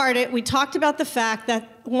we started, we talked about the fact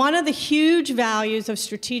that one of the huge values of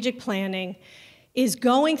strategic planning is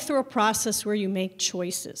going through a process where you make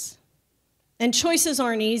choices. And choices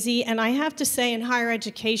aren't easy, and I have to say in higher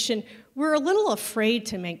education, we're a little afraid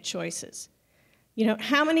to make choices. You know,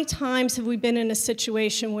 how many times have we been in a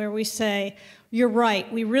situation where we say, you're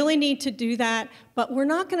right, we really need to do that, but we're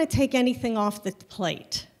not going to take anything off the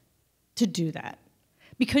plate to do that.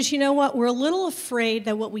 Because you know what? We're a little afraid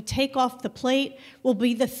that what we take off the plate will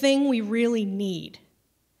be the thing we really need.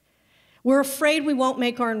 We're afraid we won't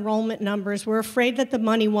make our enrollment numbers. We're afraid that the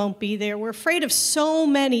money won't be there. We're afraid of so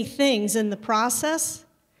many things in the process.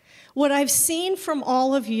 What I've seen from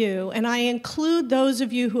all of you, and I include those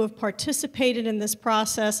of you who have participated in this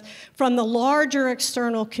process from the larger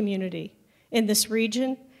external community in this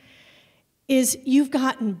region, is you've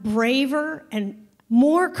gotten braver and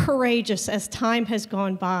more courageous as time has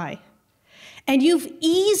gone by. And you've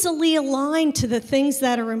easily aligned to the things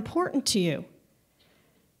that are important to you.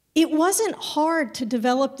 It wasn't hard to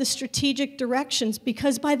develop the strategic directions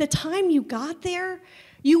because by the time you got there,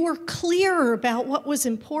 you were clearer about what was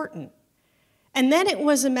important. And then it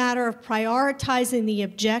was a matter of prioritizing the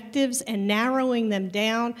objectives and narrowing them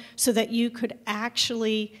down so that you could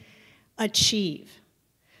actually achieve.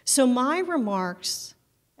 So my remarks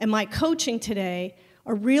and my coaching today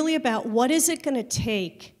are really about what is it going to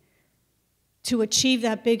take to achieve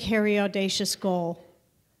that big, hairy, audacious goal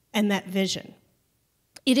and that vision.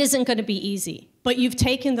 It isn't going to be easy, but you've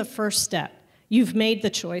taken the first step. You've made the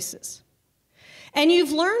choices. And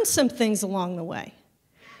you've learned some things along the way.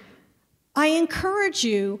 I encourage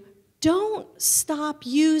you, don't stop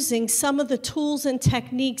using some of the tools and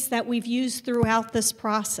techniques that we've used throughout this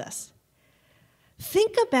process.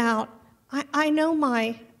 Think about, I know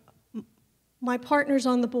my partners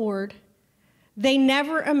on the board, they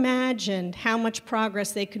never imagined how much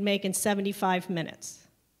progress they could make in 75 minutes.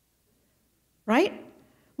 Right?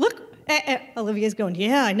 Look, Olivia's going,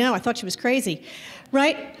 yeah, I know, I thought she was crazy.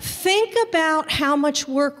 Right? Think about how much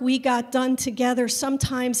work we got done together,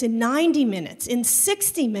 sometimes in 90 minutes, in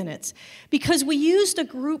 60 minutes, because we used a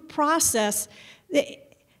group process.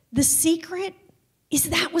 The secret is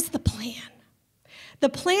that was the plan. The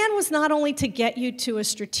plan was not only to get you to a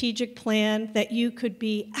strategic plan that you could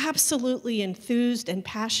be absolutely enthused and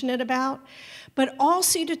passionate about, but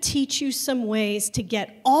also to teach you some ways to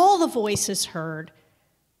get all the voices heard,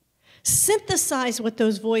 synthesize what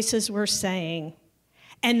those voices were saying,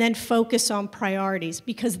 and then focus on priorities,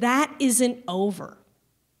 because that isn't over.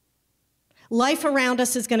 Life around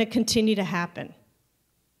us is going to continue to happen.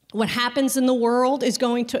 What happens in the world is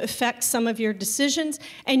going to affect some of your decisions,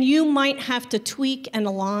 and you might have to tweak and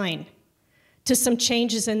align to some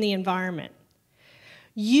changes in the environment.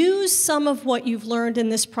 Use some of what you've learned in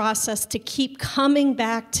this process to keep coming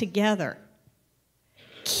back together.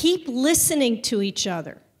 Keep listening to each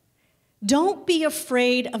other. Don't be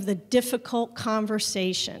afraid of the difficult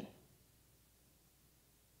conversation.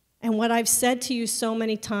 And what I've said to you so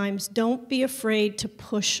many times, don't be afraid to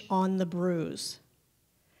push on the bruise.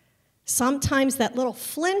 Sometimes that little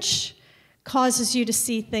flinch causes you to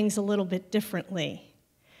see things a little bit differently.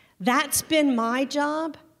 That's been my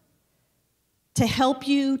job, to help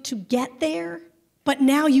you to get there, but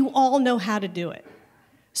now you all know how to do it.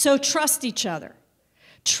 So trust each other.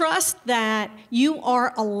 Trust that you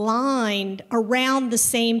are aligned around the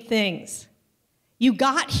same things. You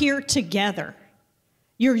got here together.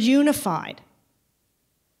 You're unified.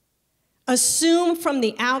 Assume from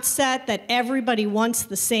the outset that everybody wants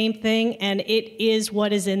the same thing and it is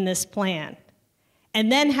what is in this plan.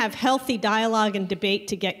 And then have healthy dialogue and debate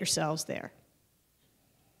to get yourselves there.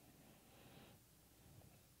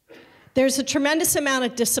 There's a tremendous amount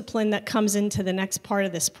of discipline that comes into the next part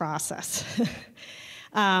of this process.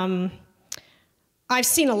 I've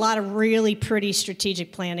seen a lot of really pretty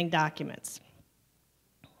strategic planning documents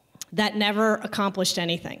that never accomplished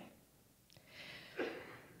anything.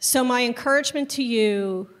 So my encouragement to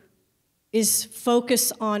you is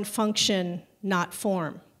focus on function, not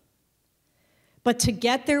form. But to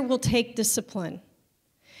get there will take discipline.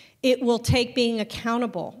 It will take being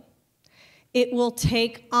accountable. It will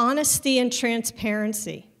take honesty and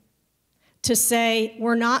transparency to say,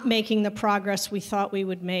 we're not making the progress we thought we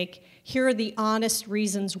would make. Here are the honest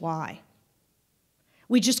reasons why.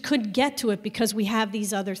 We just couldn't get to it because we have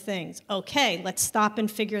these other things. Okay, let's stop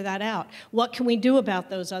and figure that out. What can we do about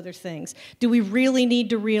those other things? Do we really need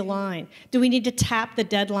to realign? Do we need to tap the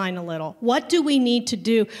deadline a little? What do we need to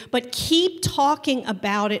do? But keep talking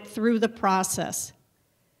about it through the process.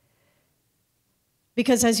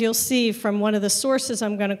 Because as you'll see from one of the sources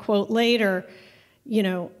I'm going to quote later,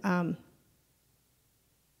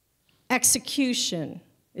 execution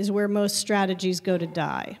is where most strategies go to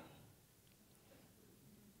die.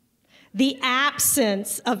 The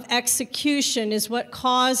absence of execution is what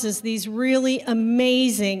causes these really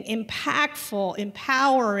amazing, impactful,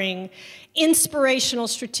 empowering, inspirational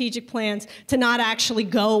strategic plans to not actually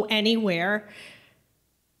go anywhere.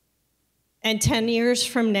 And 10 years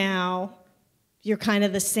from now, you're kind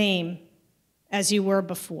of the same as you were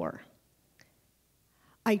before.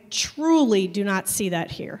 I truly do not see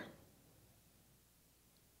that here.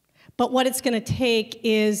 But what it's going to take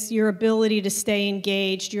is your ability to stay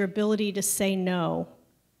engaged, your ability to say no.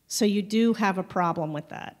 So you do have a problem with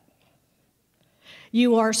that.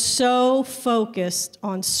 You are so focused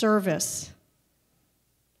on service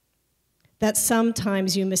that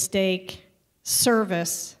sometimes you mistake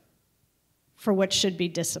service for what should be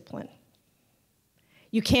discipline.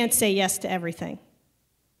 You can't say yes to everything.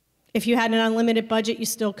 If you had an unlimited budget, you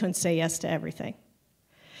still couldn't say yes to everything.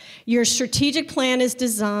 Your strategic plan is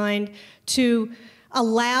designed to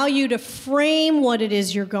allow you to frame what it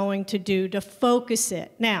is you're going to do, to focus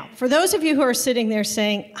it. Now, for those of you who are sitting there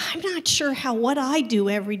saying, I'm not sure how what I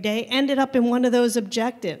do every day ended up in one of those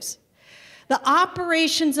objectives. The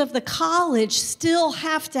operations of the college still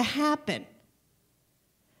have to happen.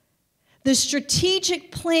 The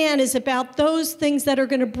strategic plan is about those things that are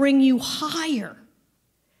going to bring you higher,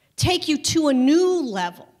 take you to a new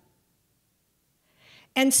level.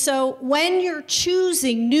 And so when you're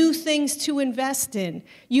choosing new things to invest in,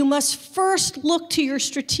 you must first look to your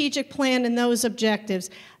strategic plan and those objectives.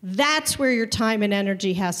 That's where your time and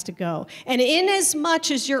energy has to go. And in as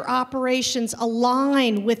much as your operations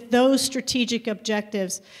align with those strategic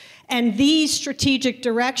objectives and these strategic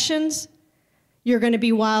directions, you're going to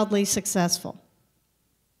be wildly successful.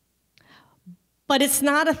 But it's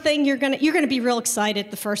not a thing you're going to be real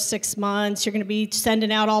excited the first 6 months. You're going to be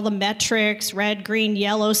sending out all the metrics, red, green,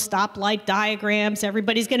 yellow, stoplight diagrams.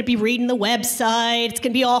 Everybody's going to be reading the website. It's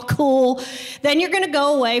going to be all cool. Then you're going to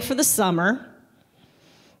go away for the summer.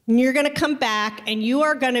 And you're going to come back and you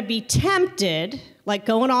are going to be tempted, like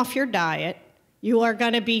going off your diet. You are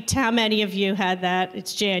going to be, how many of you had that?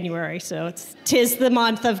 It's January, so tis the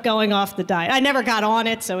month of going off the diet. I never got on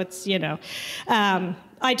it, so it's,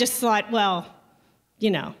 I just thought, well,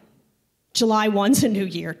 July 1's a new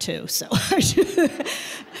year too, so.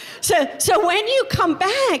 so when you come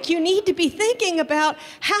back, you need to be thinking about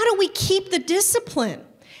how do we keep the discipline?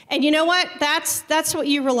 And you know what? That's what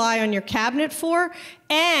you rely on your cabinet for,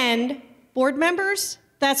 and board members,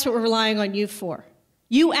 that's what we're relying on you for.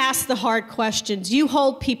 You ask the hard questions. You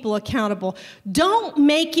hold people accountable. Don't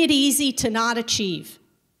make it easy to not achieve.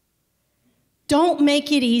 Don't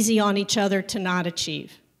make it easy on each other to not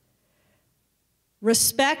achieve.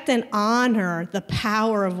 Respect and honor the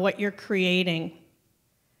power of what you're creating.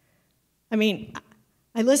 I mean,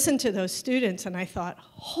 I listened to those students and I thought,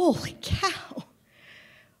 holy cow,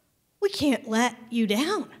 we can't let you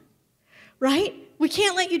down, right? We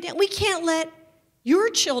can't let you down. We can't let your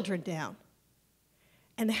children down.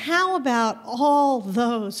 And how about all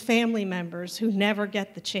those family members who never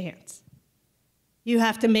get the chance? You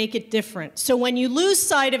have to make it different. So when you lose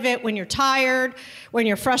sight of it, when you're tired, when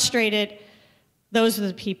you're frustrated, those are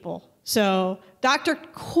the people. So Dr.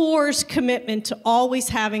 Kaur's commitment to always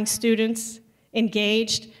having students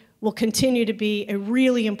engaged will continue to be a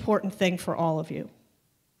really important thing for all of you.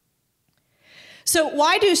 So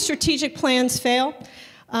why do strategic plans fail?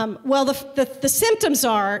 Well, the symptoms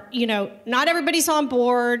are, not everybody's on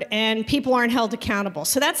board and people aren't held accountable.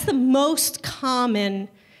 So that's the most common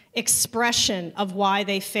expression of why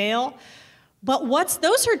they fail. But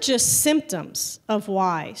those are just symptoms of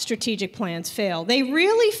why strategic plans fail. They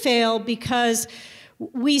really fail because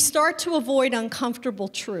we start to avoid uncomfortable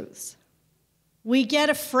truths. We get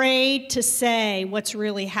afraid to say what's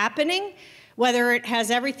really happening, whether it has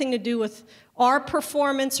everything to do with our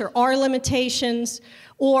performance or our limitations,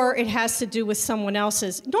 or it has to do with someone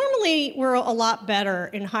else's. Normally, we're a lot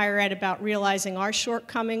better in higher ed about realizing our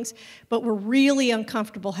shortcomings, but we're really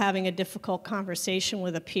uncomfortable having a difficult conversation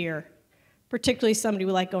with a peer, particularly somebody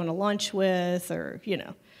we like going to lunch with or,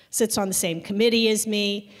 sits on the same committee as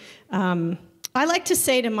me. I like to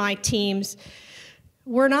say to my teams,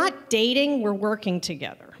 we're not dating, we're working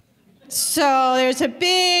together. So there's a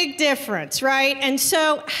big difference, right? And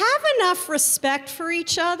so have enough respect for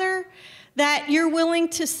each other that you're willing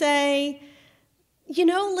to say, you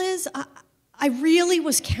know, Liz, I really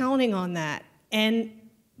was counting on that. And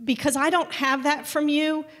because I don't have that from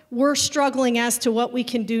you, we're struggling as to what we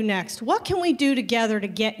can do next. What can we do together to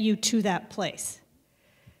get you to that place?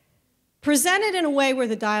 Present it in a way where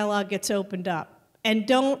the dialogue gets opened up, and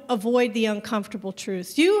don't avoid the uncomfortable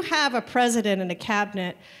truths. You have a president and a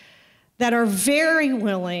cabinet that are very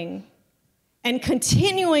willing and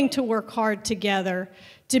continuing to work hard together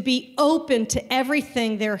to be open to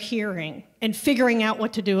everything they're hearing and figuring out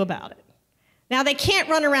what to do about it. Now, they can't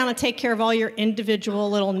run around and take care of all your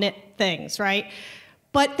individual little nit things, right?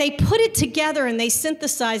 But they put it together and they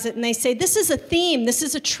synthesize it and they say, this is a theme, this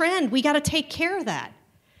is a trend, we gotta take care of that.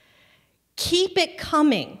 Keep it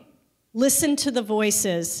coming. Listen to the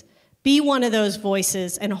voices, be one of those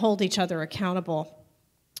voices, and hold each other accountable.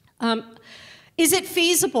 Is it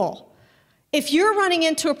feasible? If you're running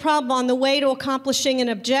into a problem on the way to accomplishing an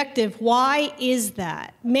objective, why is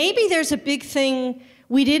that? Maybe there's a big thing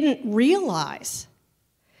we didn't realize.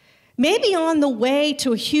 Maybe on the way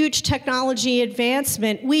to a huge technology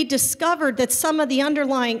advancement, we discovered that some of the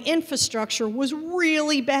underlying infrastructure was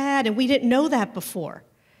really bad and we didn't know that before.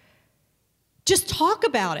 Just talk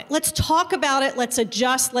about it. Let's talk about it. Let's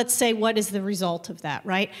adjust. Let's say, what is the result of that,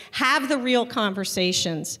 right? Have the real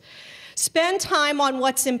conversations. Spend time on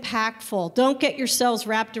what's impactful. Don't get yourselves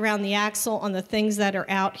wrapped around the axle on the things that are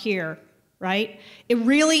out here, right? It's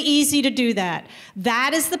really easy to do that.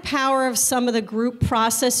 That is the power of some of the group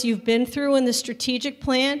process you've been through in the strategic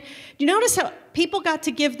plan. Do you notice how people got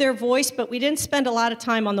to give their voice, but we didn't spend a lot of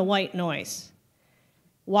time on the white noise?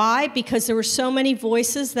 Why? Because there were so many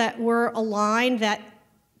voices that were aligned that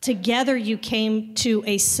together you came to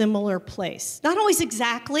a similar place. Not always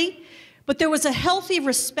exactly, but there was a healthy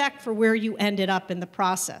respect for where you ended up in the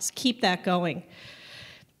process. Keep that going.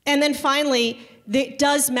 And then finally, it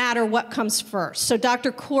does matter what comes first. So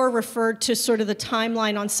Dr. Kaur referred to sort of the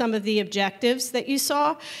timeline on some of the objectives that you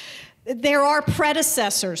saw. There are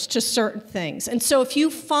predecessors to certain things. And so if you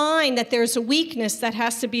find that there's a weakness that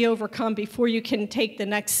has to be overcome before you can take the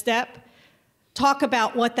next step, talk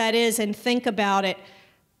about what that is and think about it.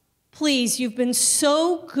 Please, you've been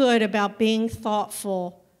so good about being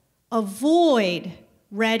thoughtful. Avoid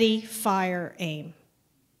ready, fire, aim.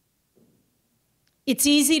 It's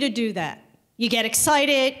easy to do that. You get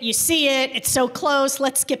excited, you see it, it's so close,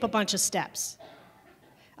 let's skip a bunch of steps.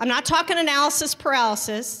 I'm not talking analysis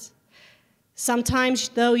paralysis. Sometimes,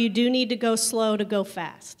 though, you do need to go slow to go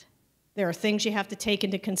fast. There are things you have to take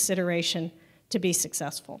into consideration to be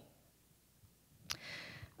successful.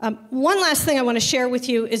 One last thing I want to share with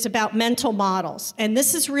you is about mental models. And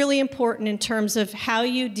this is really important in terms of how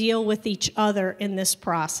you deal with each other in this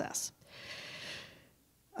process.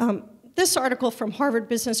 This article from Harvard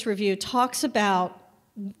Business Review talks about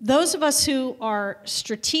those of us who are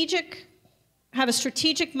strategic, have a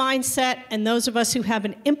strategic mindset, and those of us who have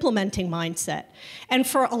an implementing mindset. And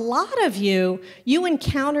for a lot of you, you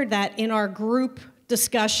encountered that in our group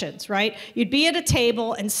discussions, right? You'd be at a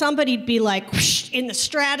table and somebody'd be like, whoosh, in the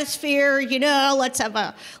stratosphere, you know, let's have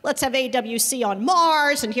AWC on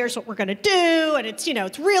Mars, and here's what we're gonna do, and it's, you know,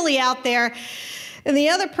 it's really out there. And the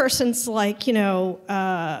other person's like, you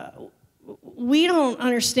know, we don't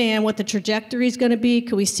understand what the trajectory is gonna be.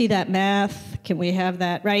 Can we see that math? Can we have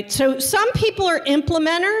that, right? So some people are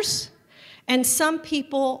implementers and some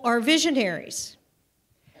people are visionaries.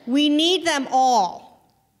 We need them all.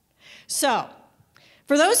 So,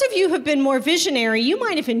 for those of you who have been more visionary, you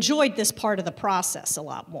might have enjoyed this part of the process a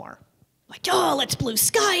lot more. Like, oh, let's blue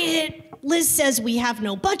sky it. Liz says we have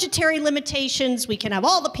no budgetary limitations. We can have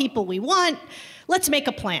all the people we want. Let's make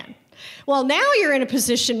a plan. Well, now you're in a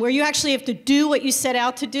position where you actually have to do what you set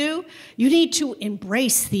out to do. You need to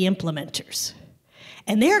embrace the implementers.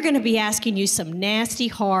 And they're going to be asking you some nasty,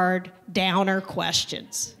 hard, downer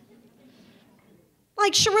questions.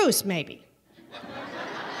 Like Charus, maybe.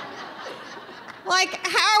 Like,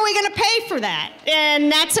 how are we going to pay for that?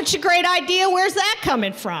 And that's such a great idea. Where's that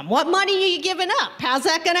coming from? What money are you giving up? How's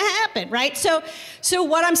that going to happen, right? So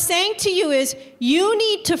what I'm saying to you is you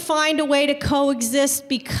need to find a way to coexist,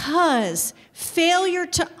 because failure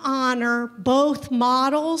to honor both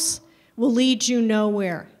models will lead you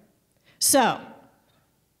nowhere. So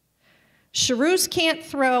Charus can't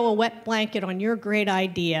throw a wet blanket on your great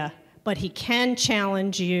idea, but he can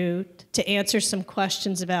challenge you to answer some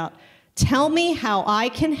questions about, tell me how I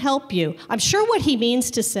can help you. I'm sure what he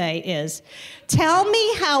means to say is, tell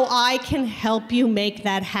me how I can help you make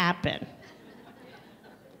that happen.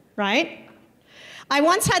 Right? I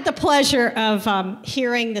once had the pleasure of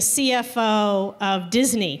hearing the CFO of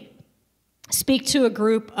Disney speak to a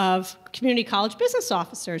group of community college business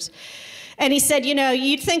officers. And he said, you know,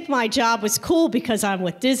 you'd think my job was cool because I'm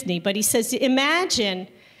with Disney, but he says, imagine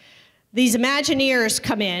these Imagineers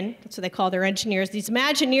come in, that's what they call their engineers, these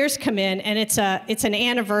Imagineers come in and it's an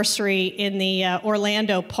anniversary in the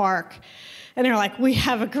Orlando park. And they're like, we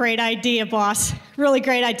have a great idea, boss, really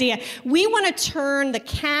great idea. We want to turn the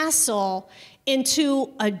castle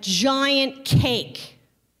into a giant cake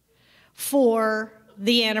for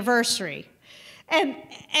the anniversary.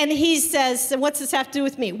 And he says, what's this have to do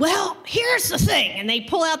with me? Well, here's the thing. And they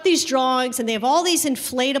pull out these drawings, and they have all these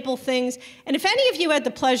inflatable things. And if any of you had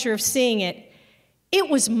the pleasure of seeing it, it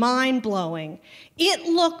was mind-blowing. It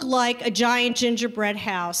looked like a giant gingerbread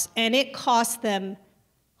house, and it cost them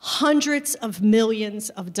hundreds of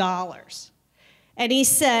millions of dollars. And he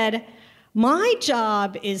said, my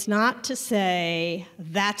job is not to say,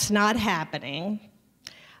 that's not happening.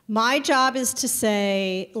 My job is to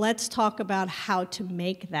say, let's talk about how to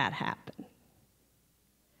make that happen.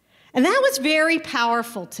 And that was very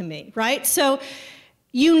powerful to me, right? So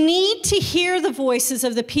you need to hear the voices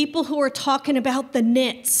of the people who are talking about the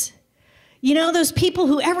nits. You know, those people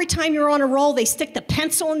who every time you're on a roll, they stick the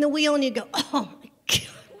pencil in the wheel and you go, oh my God,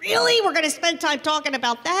 really? We're going to spend time talking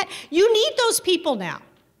about that? You need those people now.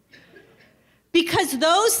 Because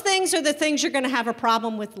those things are the things you're going to have a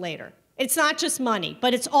problem with later. It's not just money,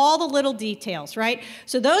 but it's all the little details, right?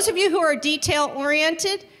 So those of you who are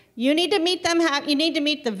detail-oriented, you need to meet them. You need to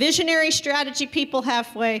meet the visionary strategy people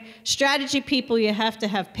halfway. Strategy people, you have to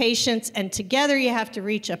have patience, and together you have to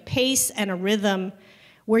reach a pace and a rhythm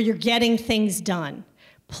where you're getting things done.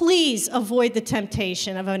 Please avoid the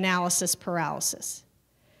temptation of analysis paralysis.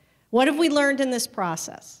 What have we learned in this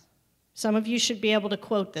process? Some of you should be able to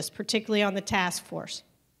quote this, particularly on the task force.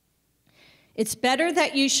 It's better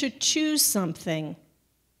that you should choose something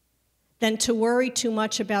than to worry too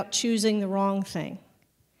much about choosing the wrong thing.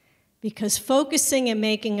 Because focusing and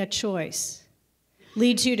making a choice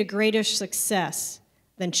leads you to greater success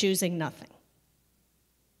than choosing nothing.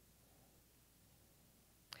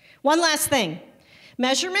 One last thing.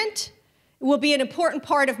 Measurement will be an important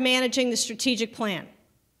part of managing the strategic plan.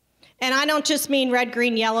 And I don't just mean red,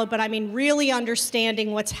 green, yellow, but I mean really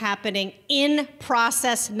understanding what's happening in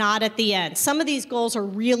process, not at the end. Some of these goals are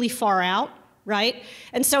really far out, right?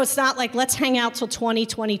 And so it's not like, let's hang out till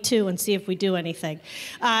 2022 and see if we do anything.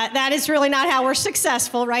 That is really not how we're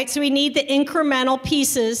successful, right? So we need the incremental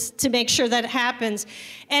pieces to make sure that it happens.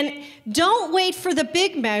 And don't wait for the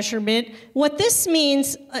big measurement. What this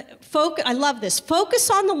means, I love this, focus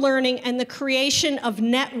on the learning and the creation of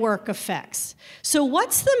network effects. So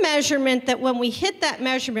what's the measurement that when we hit that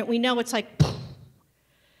measurement, we know it's like,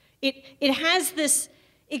 it has this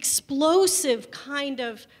explosive kind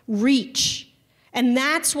of reach. And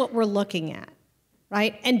that's what we're looking at,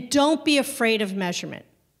 right? And don't be afraid of measurement.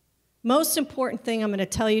 Most important thing I'm going to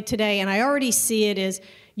tell you today, and I already see it, is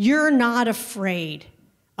you're not afraid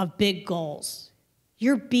of big goals.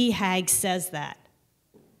 Your BHAG says that.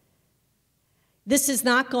 This is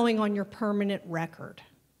not going on your permanent record.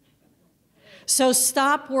 So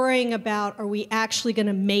stop worrying about, are we actually going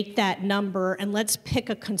to make that number, and let's pick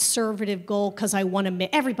a conservative goal because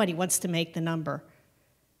everybody wants to make the number.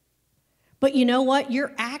 But you know what?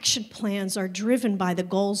 Your action plans are driven by the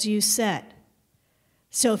goals you set.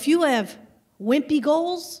 So if you have wimpy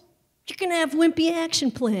goals, you're going to have wimpy action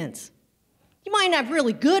plans. You might have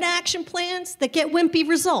really good action plans that get wimpy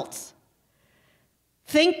results.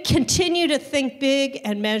 Continue to think big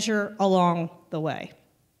and measure along the way.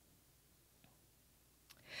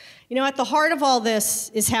 You know, at the heart of all this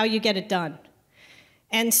is how you get it done.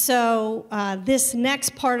 And so this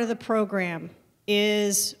next part of the program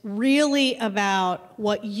is really about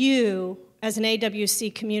what you, as an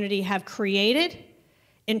AWC community, have created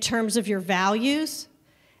in terms of your values,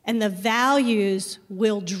 and the values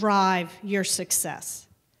will drive your success.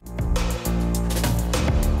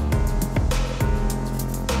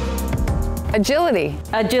 Agility.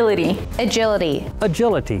 Agility. Agility.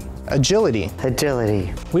 Agility. Agility.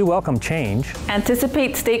 Agility. We welcome change.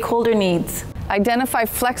 Anticipate stakeholder needs. Identify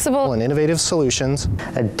flexible and innovative solutions.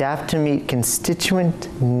 Adapt to meet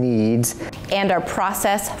constituent needs. And are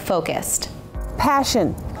process-focused.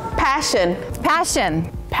 Passion. Passion.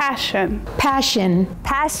 Passion. Passion. Passion.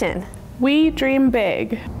 Passion. We dream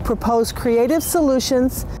big. Propose creative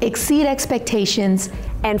solutions. Exceed expectations.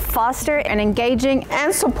 And foster an engaging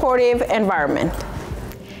and supportive environment.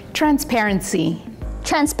 Transparency.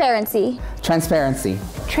 Transparency. Transparency.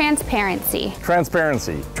 Transparency.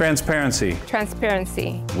 Transparency. Transparency.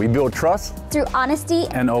 Transparency. We build trust Through honesty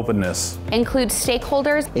And openness. include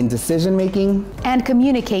stakeholders In decision making. And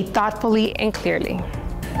communicate thoughtfully and clearly.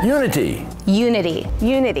 Unity. Unity.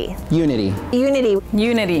 Unity. Unity. Unity.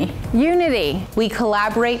 Unity. Unity. we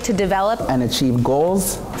collaborate to develop And achieve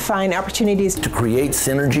goals. Find opportunities To create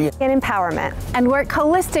synergy. And empowerment. And work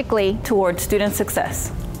holistically towards student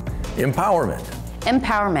success. Empowerment.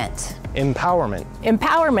 empowerment. Empowerment.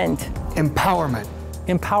 Empowerment. Empowerment.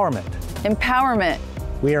 Empowerment. Empowerment.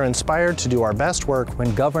 We are inspired to do our best work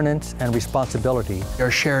When governance and responsibility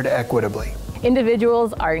are shared equitably.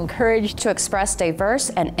 Individuals are encouraged To express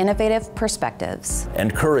diverse and innovative perspectives.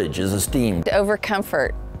 and courage is esteemed. over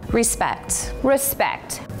comfort. Respect.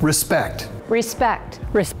 Respect. Respect. Respect.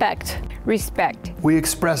 Respect. Respect. We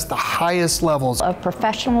express the highest levels Of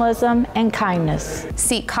professionalism and kindness.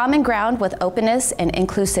 Seek common ground with openness and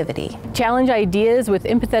inclusivity. Challenge ideas with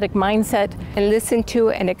empathetic mindset. And listen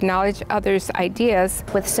to and acknowledge others' ideas.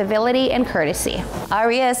 With civility and courtesy.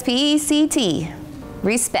 RESPECT.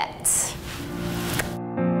 Respect.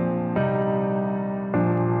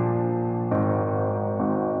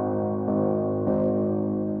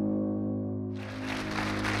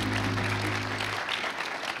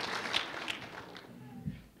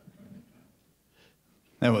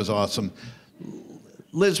 That was awesome.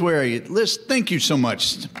 Liz, where are you? Liz, thank you so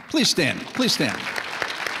much. Please stand. Please stand.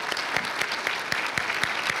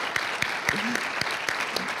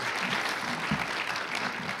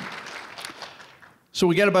 So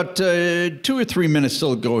we got about 2 or 3 minutes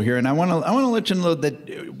still to go here, and I want to let you know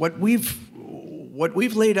that what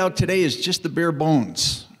we've laid out today is just the bare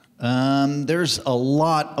bones. There's a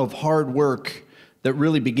lot of hard work that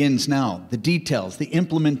really begins now. The details, the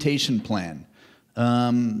implementation plan,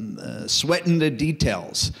 sweating the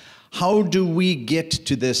details. How do we get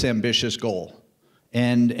to this ambitious goal?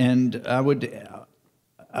 And I would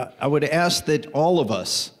ask that all of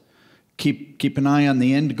us keep an eye on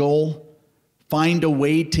the end goal. Find a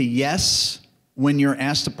way to yes when you're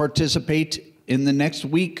asked to participate in the next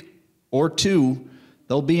week or two.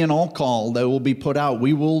 There'll be an all call that will be put out.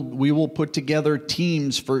 We will put together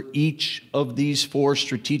teams for each of these 4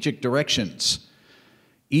 strategic directions.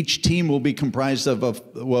 Each team will be comprised of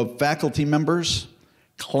faculty members,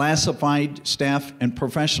 classified staff, and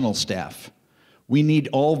professional staff. We need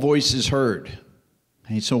all voices heard.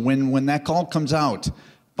 Okay, so when that call comes out,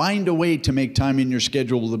 find a way to make time in your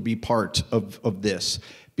schedule to be part of this.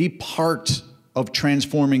 Be part of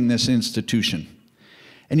transforming this institution.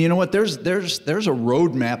 And you know what? There's a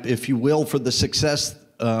roadmap, if you will, for the success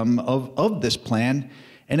of this plan,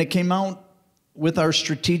 and it came out with our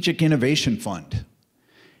Strategic Innovation Fund.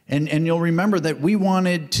 And you'll remember that we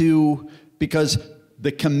wanted to, because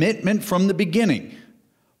the commitment from the beginning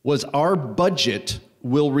was our budget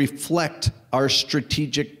will reflect our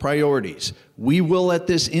strategic priorities. We will, at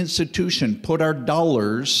this institution, put our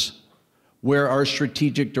dollars where our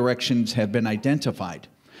strategic directions have been identified.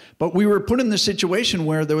 But we were put in the situation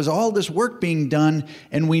where there was all this work being done,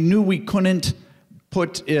 and we knew we couldn't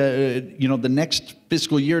put, the next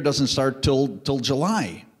fiscal year doesn't start till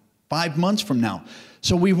July, 5 months from now.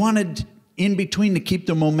 So we wanted in between to keep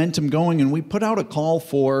the momentum going, and we put out a call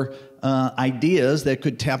for ideas that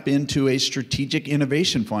could tap into a strategic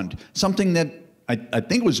innovation fund, something that I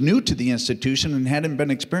think was new to the institution and hadn't been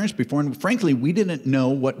experienced before, and frankly, we didn't know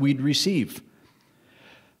what we'd receive.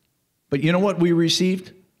 But you know what we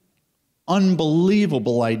received?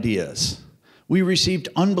 Unbelievable ideas. We received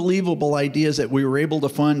unbelievable ideas that we were able to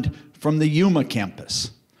fund from the Yuma campus,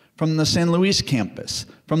 from the San Luis campus,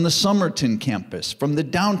 from the Somerton campus, from the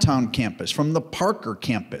downtown campus, from the Parker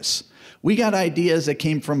campus. We got ideas that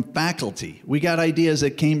came from faculty. We got ideas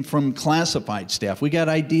that came from classified staff. We got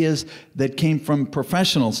ideas that came from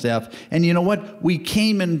professional staff. And you know what? We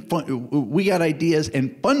got ideas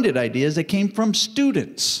and funded ideas that came from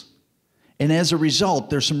students. And as a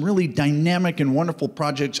result, there's some really dynamic and wonderful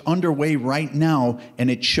projects underway right now, and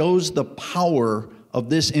it shows the power of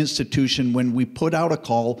this institution when we put out a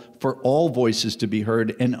call for all voices to be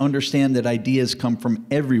heard and understand that ideas come from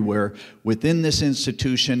everywhere within this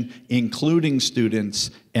institution, including students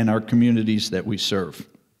and our communities that we serve.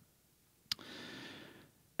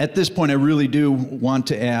 At this point, I really do want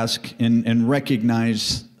to ask and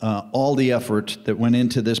recognize all the effort that went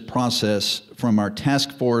into this process from our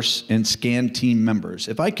task force and SCAN team members.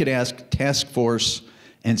 If I could ask task force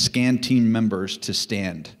and SCAN team members to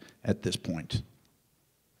stand at this point.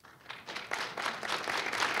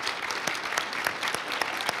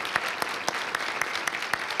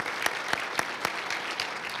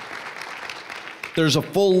 There's a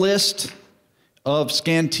full list of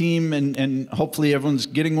Scan Team, and hopefully everyone's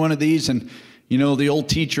getting one of these. And you know, the old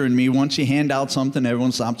teacher in me, once you hand out something,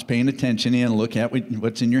 everyone stops paying attention and look at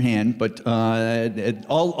what's in your hand. But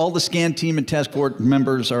all the Scan Team and task force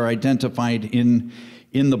members are identified in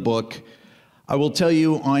the book. I will tell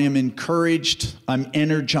you, I am encouraged, I'm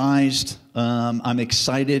energized, I'm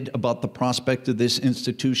excited about the prospect of this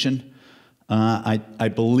institution. I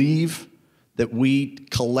believe that we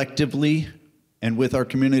collectively and with our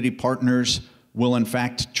community partners will in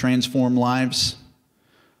fact transform lives.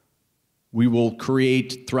 We will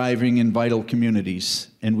create thriving and vital communities,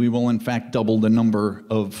 and we will in fact double the number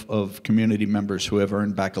of community members who have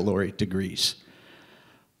earned baccalaureate degrees.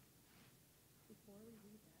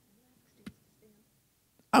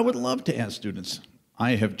 I would love to ask students.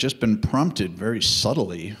 I have just been prompted very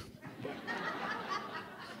subtly.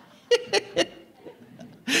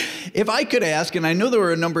 If I could ask, and I know there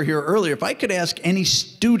were a number here earlier, if I could ask any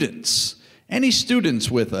students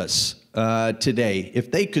with us today, if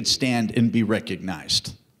they could stand and be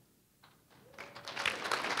recognized.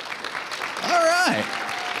 All right.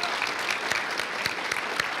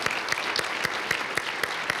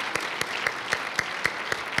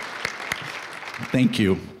 Thank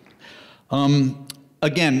you.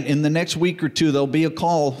 Again, in the next week or two, there'll be a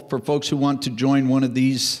call for folks who want to join one of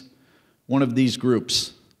these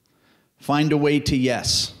groups. Find a way to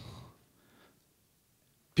yes.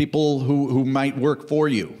 People who might work for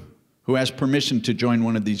you, who ask permission to join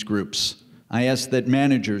one of these groups. I ask that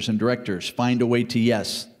managers and directors find a way to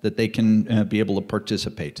yes, that they can be able to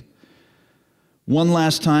participate. One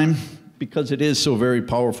last time, because it is so very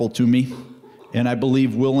powerful to me, and I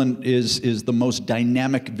believe Willen is the most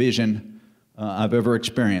dynamic vision I've ever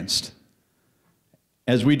experienced.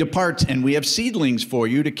 As we depart, and we have seedlings for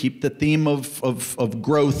you to keep the theme of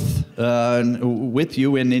growth with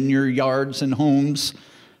you and in your yards and homes.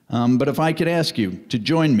 But if I could ask you to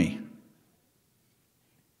join me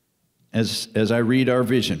as I read our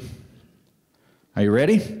vision. Are you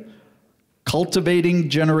ready? Cultivating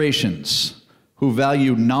generations who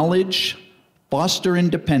value knowledge, foster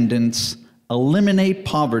independence, eliminate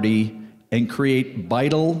poverty, and create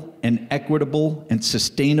vital and equitable and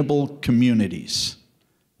sustainable communities.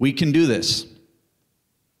 We can do this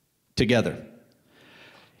together.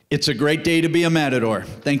 It's a great day to be a Matador.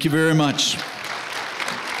 Thank you very much.